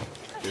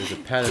 There's a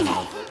pattern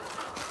of,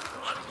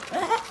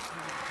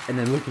 and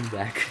then looking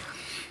back,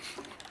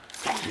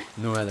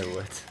 no matter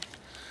what.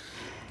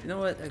 You know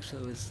what?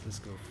 Actually, let's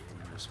go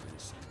for this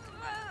space.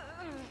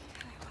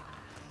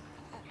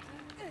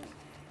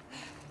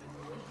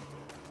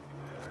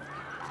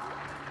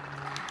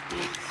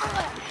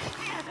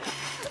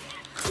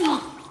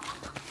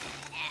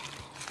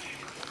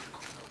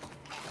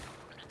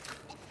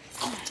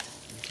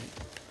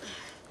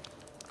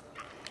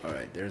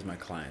 Alright, there's my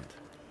client.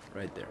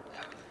 Right there.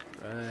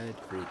 Right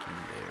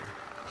freaking there.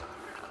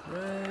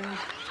 Right.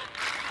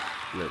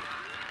 Look.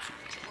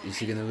 Is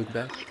she gonna look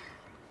back?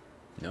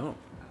 No.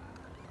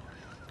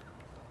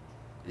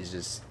 It's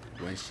just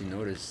when she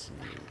notices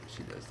me,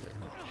 she does that.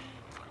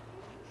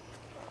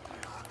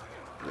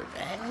 Look.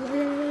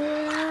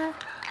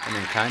 And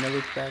then kinda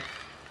look back.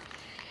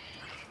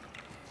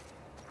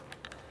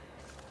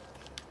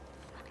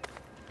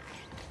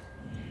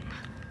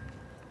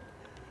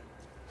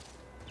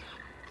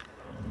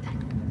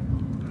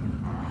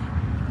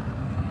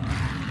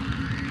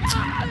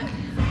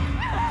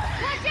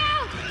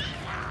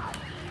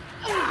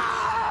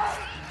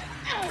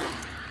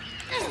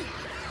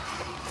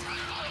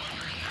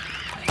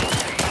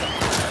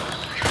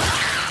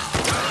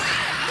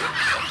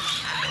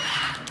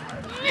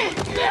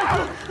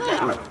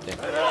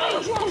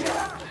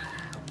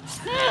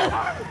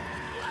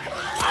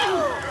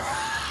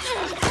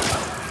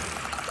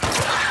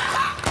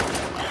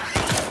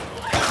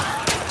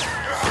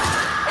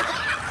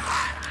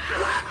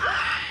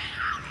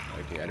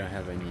 Okay, I don't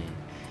have any.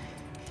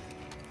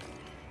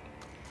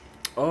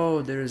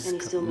 Oh, there's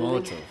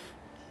Molotov.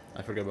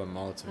 I forgot about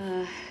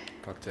Molotov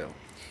cocktail.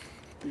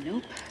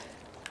 Nope.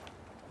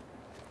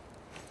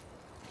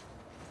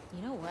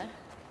 You know what?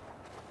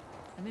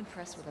 I'm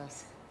impressed with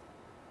us.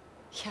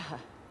 Yeah.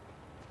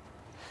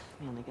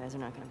 Man, the guys are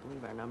not gonna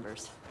believe our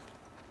numbers.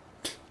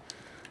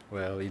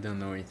 Well, you don't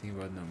know anything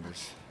about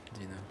numbers,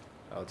 Dina.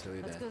 I'll tell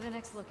you Let's that. go to the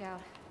next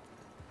lookout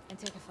and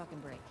take a fucking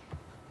break.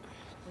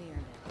 We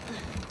earned it.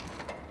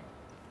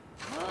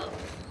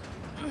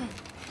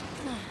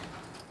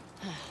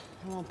 I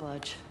won't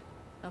budge.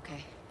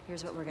 Okay,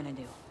 here's what we're gonna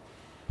do.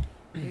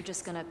 You're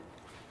just gonna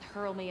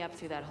hurl me up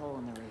through that hole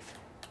in the roof.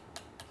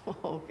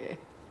 Okay.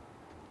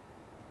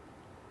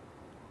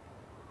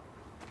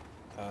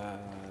 What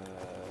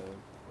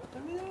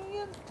are we doing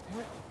again?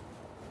 What?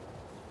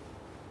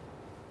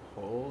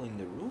 Hole in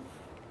the roof?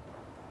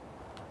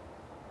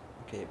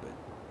 Okay, but...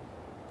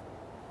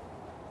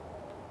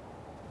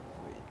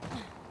 Wait.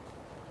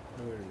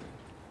 Where are you?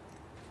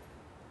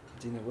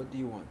 Dina, what do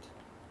you want?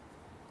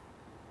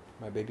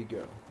 My baby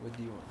girl, what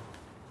do you want?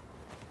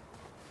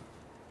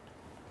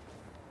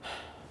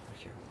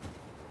 Okay.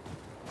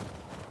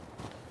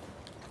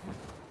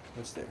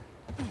 What's there?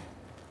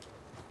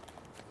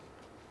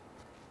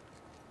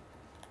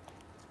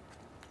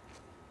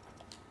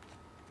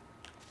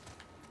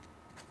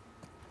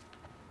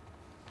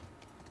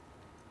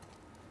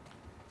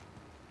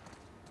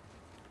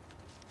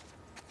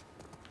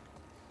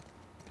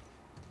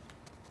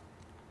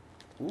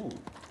 Ooh.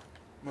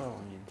 Well,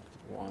 I mean,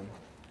 one.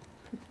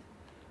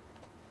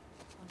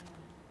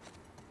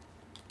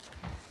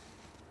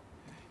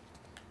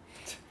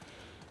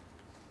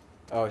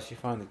 Oh, she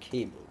found the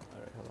cable.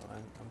 Alright, hold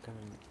on. I'm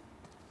coming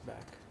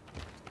back.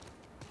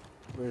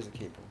 Where's the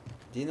cable?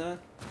 Dina?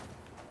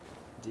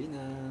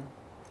 Dina?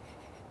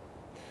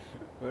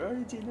 Where are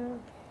you, Dina?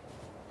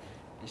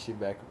 Is she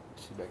back?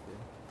 Is she back there?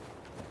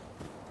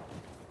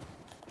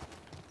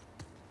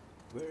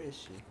 Where is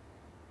she?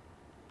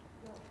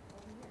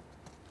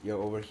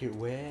 Yo, over here.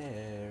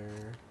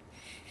 Where?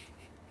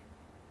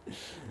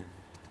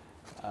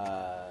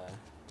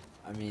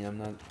 I mean, I'm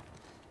not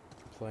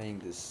playing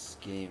this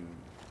game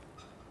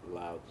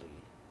loudly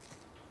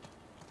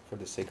for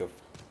the sake of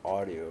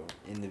audio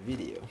in the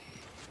video.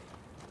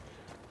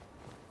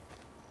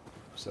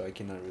 So I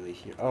cannot really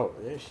hear. Oh,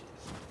 there she is.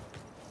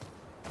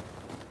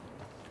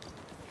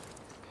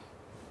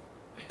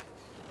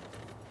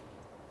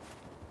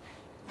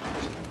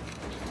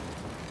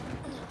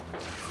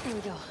 There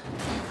we go.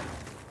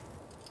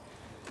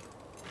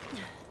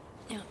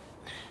 Yeah.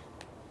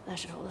 That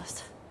should hold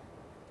us.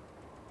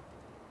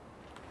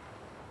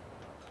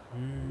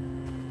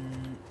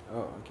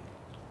 Oh, okay.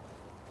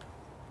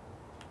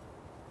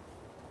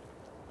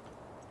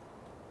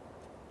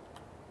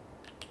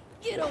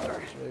 Get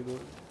over. Should I go?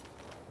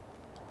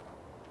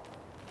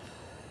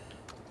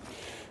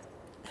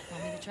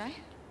 Want me to try?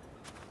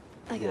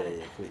 I got it.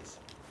 Yeah, please.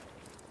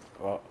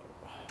 Well,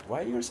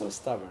 why you're so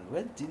stubborn?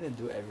 Let Dina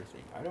do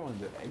everything. I don't want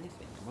to do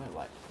anything in my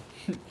life.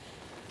 Okay,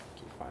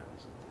 fine.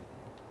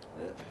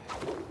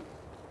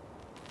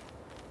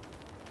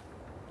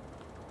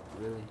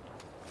 Really?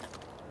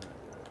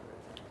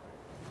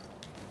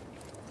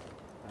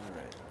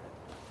 Alright.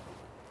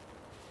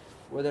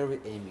 What are we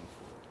aiming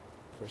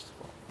for? First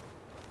of all,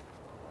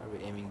 are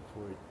we aiming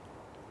for?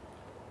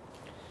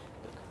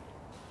 Look,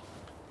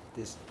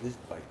 this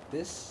like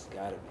this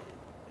gotta be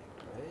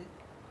it,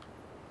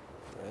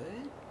 like,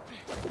 right?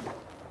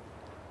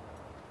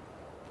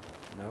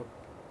 Nope.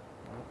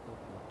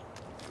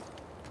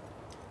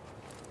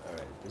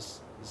 Alright,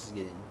 this is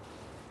getting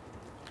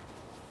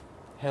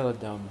hella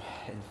dumb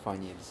and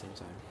funny at the same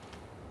time.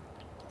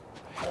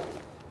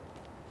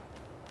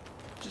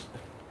 Just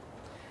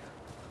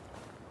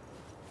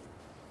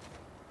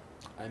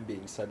I'm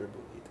being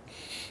cyberbullied.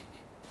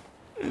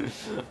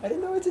 I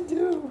don't know what to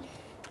do.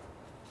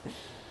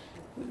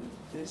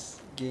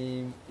 This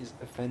game is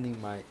offending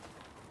my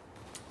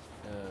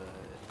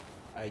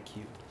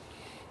IQ.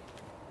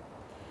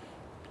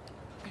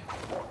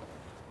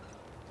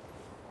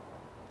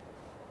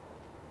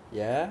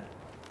 Yeah?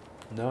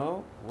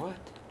 No? What?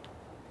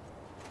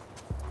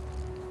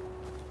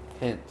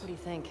 Hint. What do you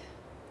think?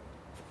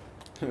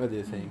 What do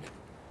you think?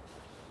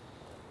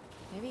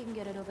 Maybe you can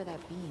get it over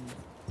that beam.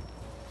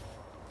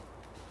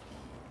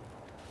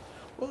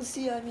 Well,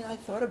 see, I mean, I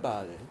thought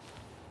about it.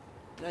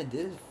 And I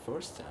did it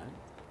first time.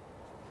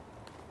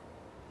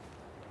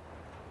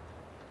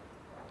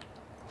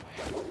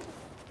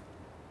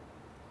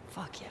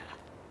 Fuck yeah.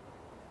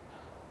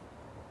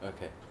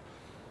 Okay.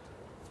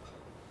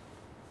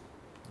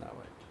 That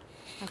way.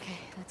 Okay,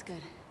 that's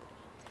good.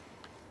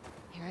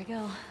 Here I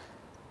go.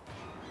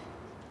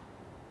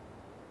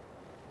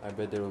 I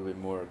bet there will be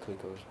more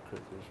clickers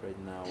right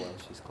now while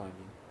she's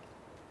climbing.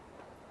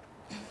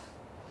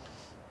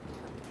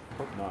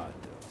 Hope not,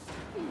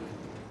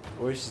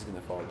 though. Or she's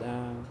gonna fall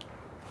down.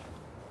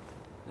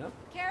 Nope.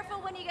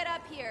 Careful when you get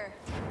up here.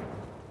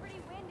 Pretty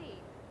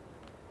windy.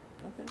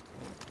 Okay.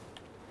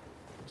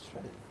 Let's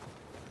try it.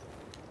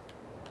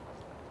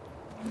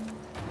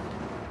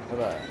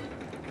 Bye-bye.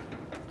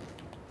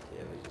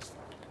 Yeah, let's just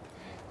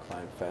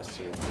climb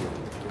faster and get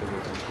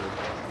away from here.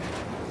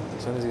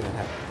 Something's gonna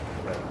happen.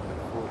 Right.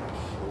 For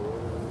sure.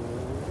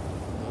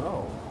 No.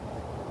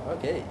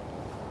 Okay.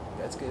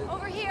 That's good.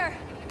 Over here.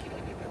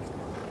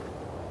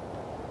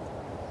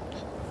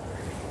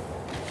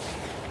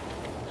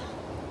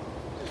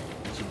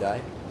 Did she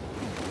die?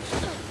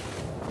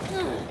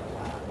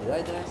 Did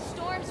I die?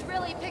 Storm's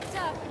really picked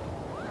up.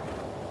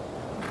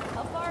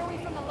 How far are we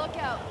from the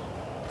lookout?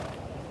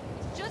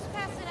 It's just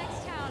past the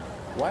next town.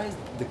 Why is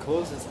the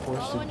closest horse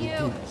should Following be you.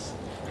 Dina's?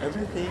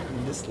 Everything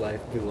in this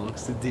life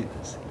belongs to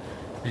Dina's.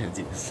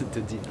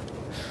 To Dina.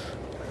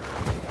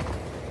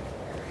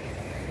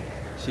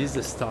 She's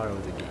the star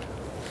of the game.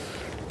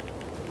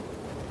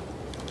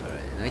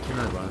 Alright, and I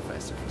cannot run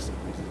faster for some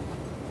reason.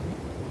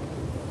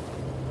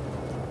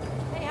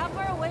 Hey, how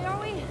far away are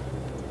we?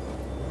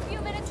 A few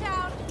minutes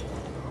out.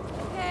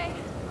 Okay.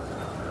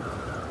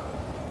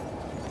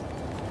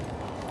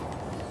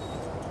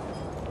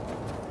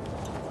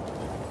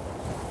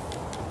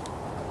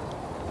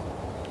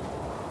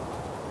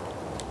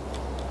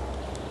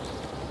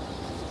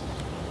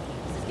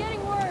 This is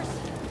getting worse.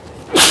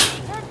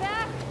 Turn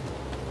back.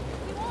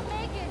 We won't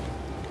make it.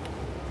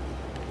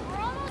 We're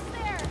almost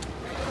there.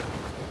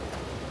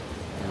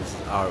 And this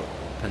is our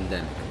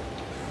pandemic.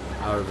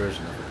 Our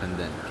version of a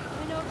pandemic.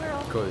 I know,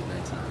 girl.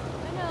 COVID-19.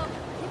 I know.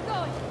 Keep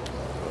going.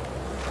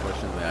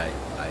 Fortunately, I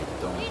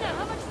don't Dina, how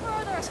have much it,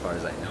 further? as far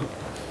as I know.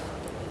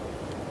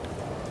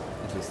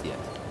 At least yet.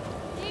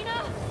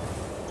 Dina!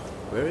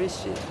 Where is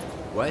she?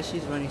 Why is she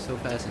running so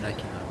fast and I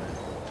cannot run?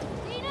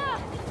 Dina!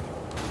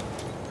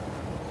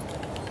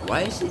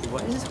 Why is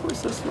this horse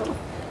so slow?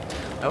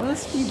 I want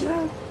to speed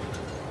up.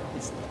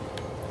 It's...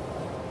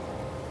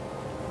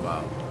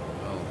 Wow.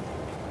 Oh.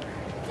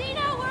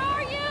 Dina, where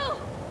are you?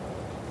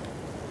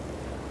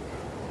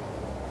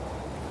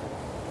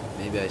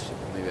 Maybe I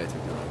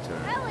took the wrong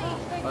turn. Ellie!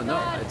 Thank Oh no,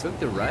 God. I took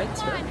the right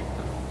Come on. turn.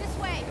 This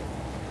way.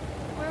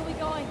 Where are we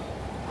going?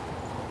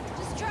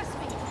 Just trust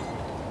me.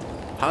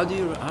 How are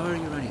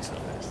you running so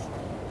fast?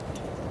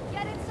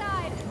 Get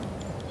inside.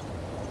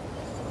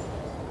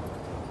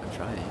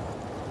 trying.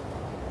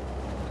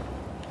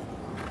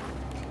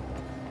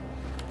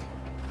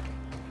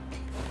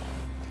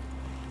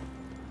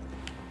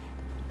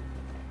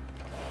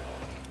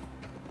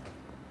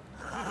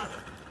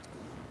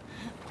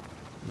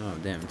 Oh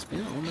damn, it's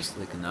been almost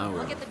like an hour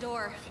I'll get the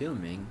door.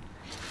 filming,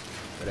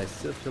 but I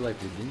still feel like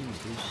we didn't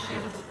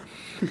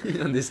do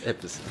shit on this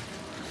episode.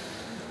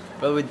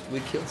 Well, we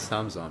killed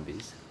some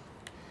zombies,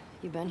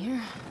 You been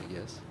here? I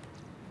guess.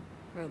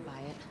 Rode by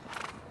it.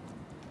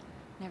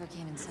 Never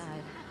came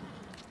inside.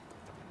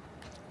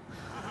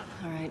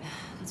 All right,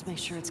 let's make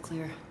sure it's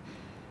clear.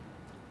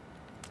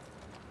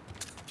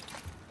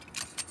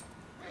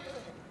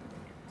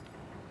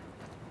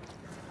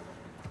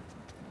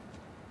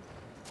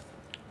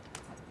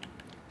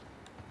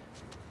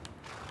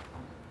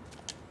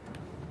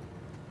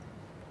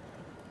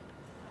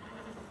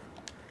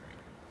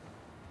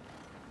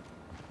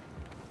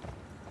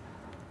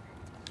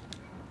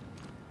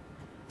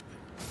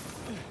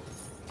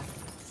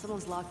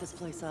 Someone's locked this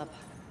place up.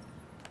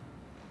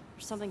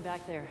 There's something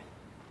back there.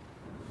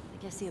 I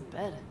think I see a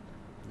bed.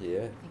 Yeah.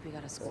 Think we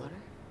got a squatter?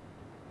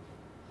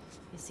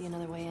 You see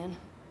another way in?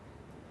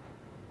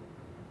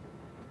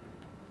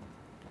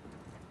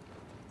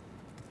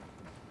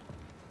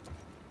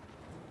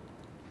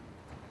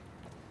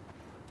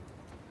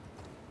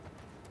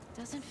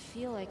 Doesn't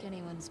feel like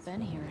anyone's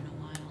been here in a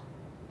while.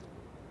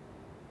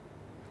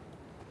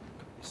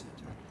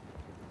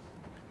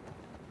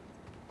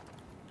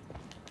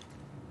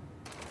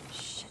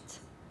 Shit.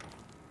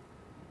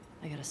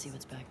 I gotta see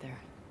what's back there.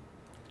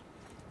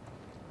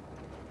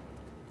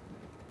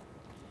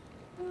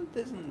 Well, it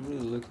doesn't really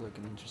look like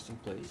an interesting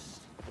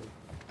place. But,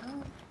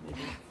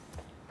 maybe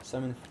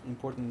some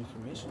important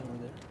information over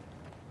there.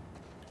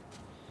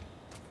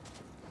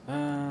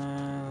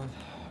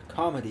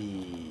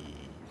 Comedy.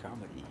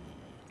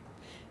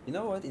 You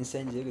know what? In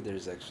San Diego,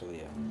 there's actually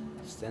a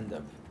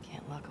stand-up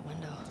Can't lock a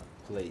window.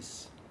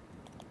 place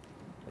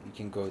that you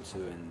can go to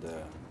and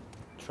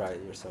try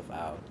yourself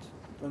out.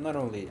 Well, not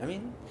only, I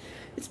mean,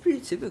 it's pretty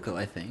typical,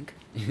 I think.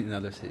 In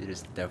other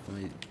cities,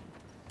 definitely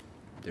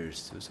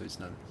there's too, so it's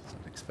not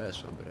something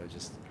special, but I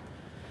just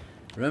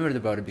remembered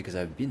about it because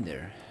I've been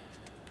there.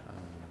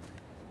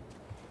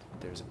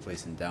 There's a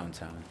place in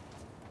downtown.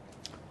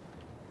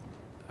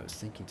 I was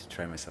thinking to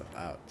try myself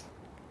out,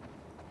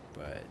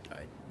 but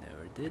I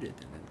never did it,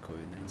 and then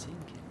COVID-19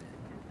 came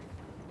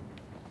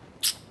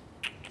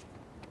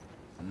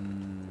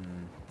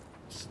in.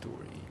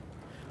 Story.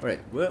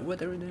 Alright,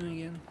 what are we doing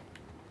again?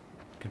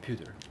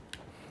 Computer.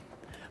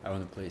 I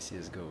want to play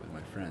CSGO with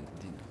my friend,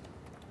 Dina.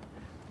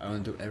 I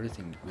want to do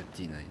everything with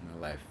Dina in my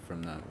life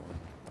from now on.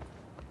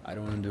 I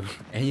don't want to do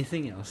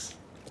anything else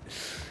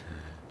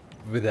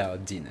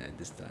without Dina at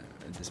this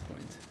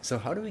point. So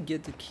how do we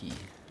get the key?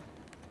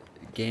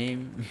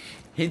 Game,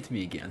 hint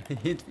me again.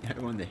 Hint me. I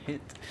want the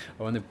hint.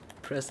 I want to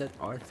press that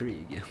R3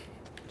 again.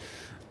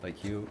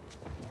 Like you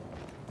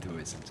do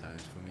it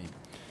sometimes for me.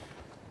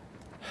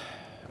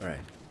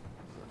 Alright,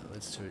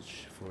 let's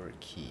search for a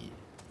key.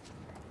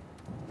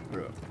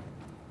 Bro,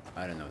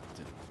 I don't know what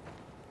to do.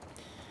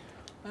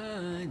 I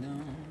don't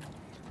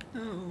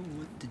know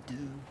what to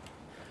do.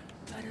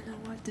 I don't know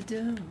what to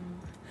do.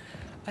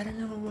 I don't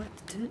know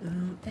what to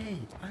do. Hey,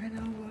 I don't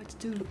know what to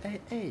do. Hey,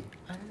 hey,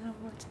 I don't know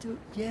what to do.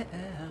 Yeah,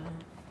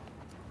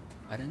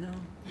 I don't know.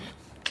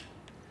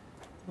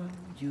 Well,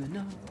 you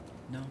know,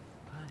 no,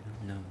 I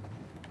don't know.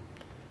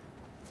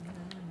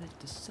 Let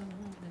the soul,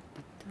 let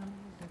the down,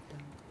 let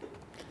down.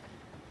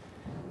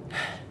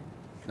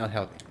 Not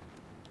helping.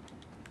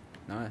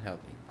 Not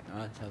helping.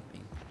 Not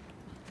helping.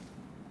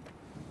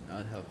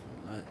 Not helpful.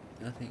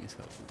 Nothing is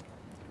helpful.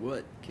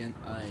 What can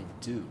I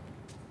do?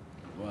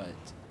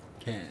 What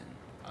can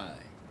I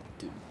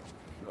do?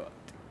 What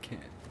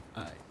can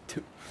I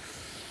do?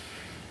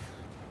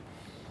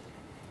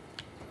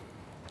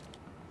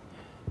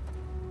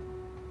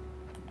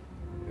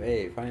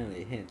 Hey,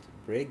 finally, hint.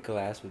 Break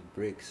glass with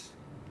bricks.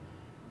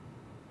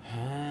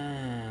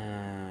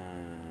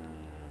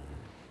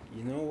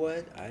 You know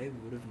what? I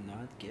would have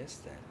not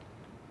guessed that.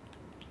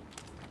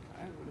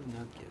 I would have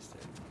not guessed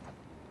that.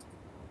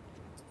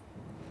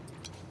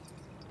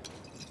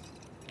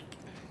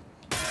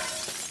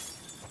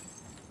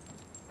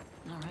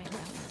 All right, that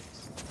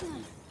works.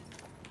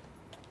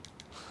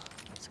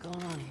 What's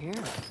going on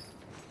here?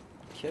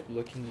 Kept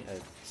looking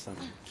at some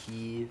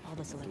key All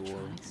this door.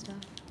 electronic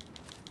stuff.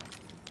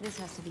 This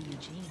has to be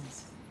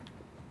Eugene's.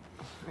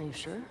 Are you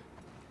sure?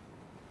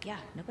 Yeah,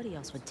 nobody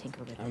else would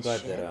tinker with I'm this glad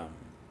shit. that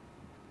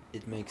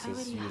it makes Why us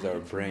would he use hide our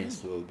it from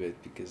brains a me? little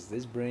bit, because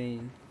this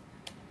brain,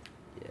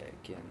 yeah,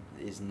 again,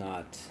 is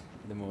not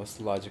the most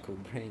logical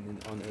brain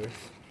on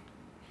earth.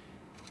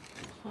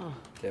 Huh.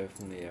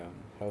 Definitely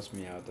helps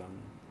me out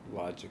on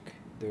logic,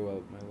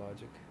 develop my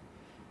logic.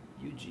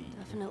 Eugene.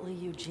 Definitely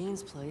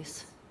Eugene's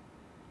place.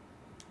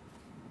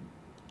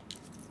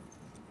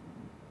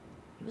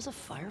 He was a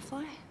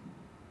firefly?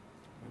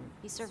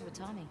 He served with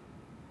Tommy.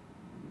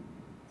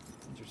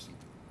 Interesting.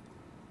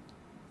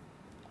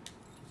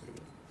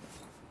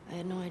 I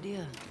had no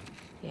idea.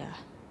 Yeah.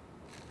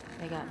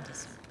 They got into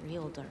some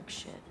real dark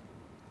shit.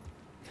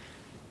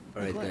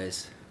 Alright what?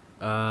 guys,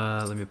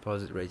 let me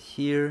pause it right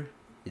here.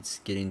 It's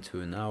getting to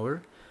an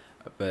hour,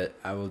 but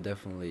I will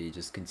definitely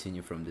just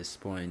continue from this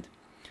point.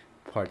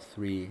 Part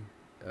 3,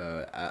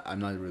 I'm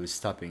not really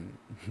stopping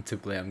to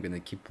play, I'm gonna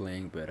keep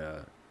playing, but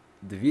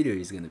the video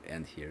is gonna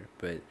end here.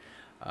 But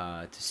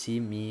to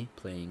see me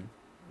playing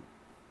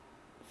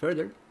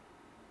further,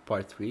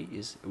 part 3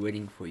 is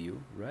waiting for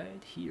you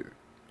right here.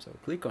 So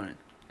click on it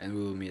and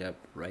we will meet up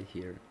right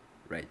here,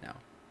 right now.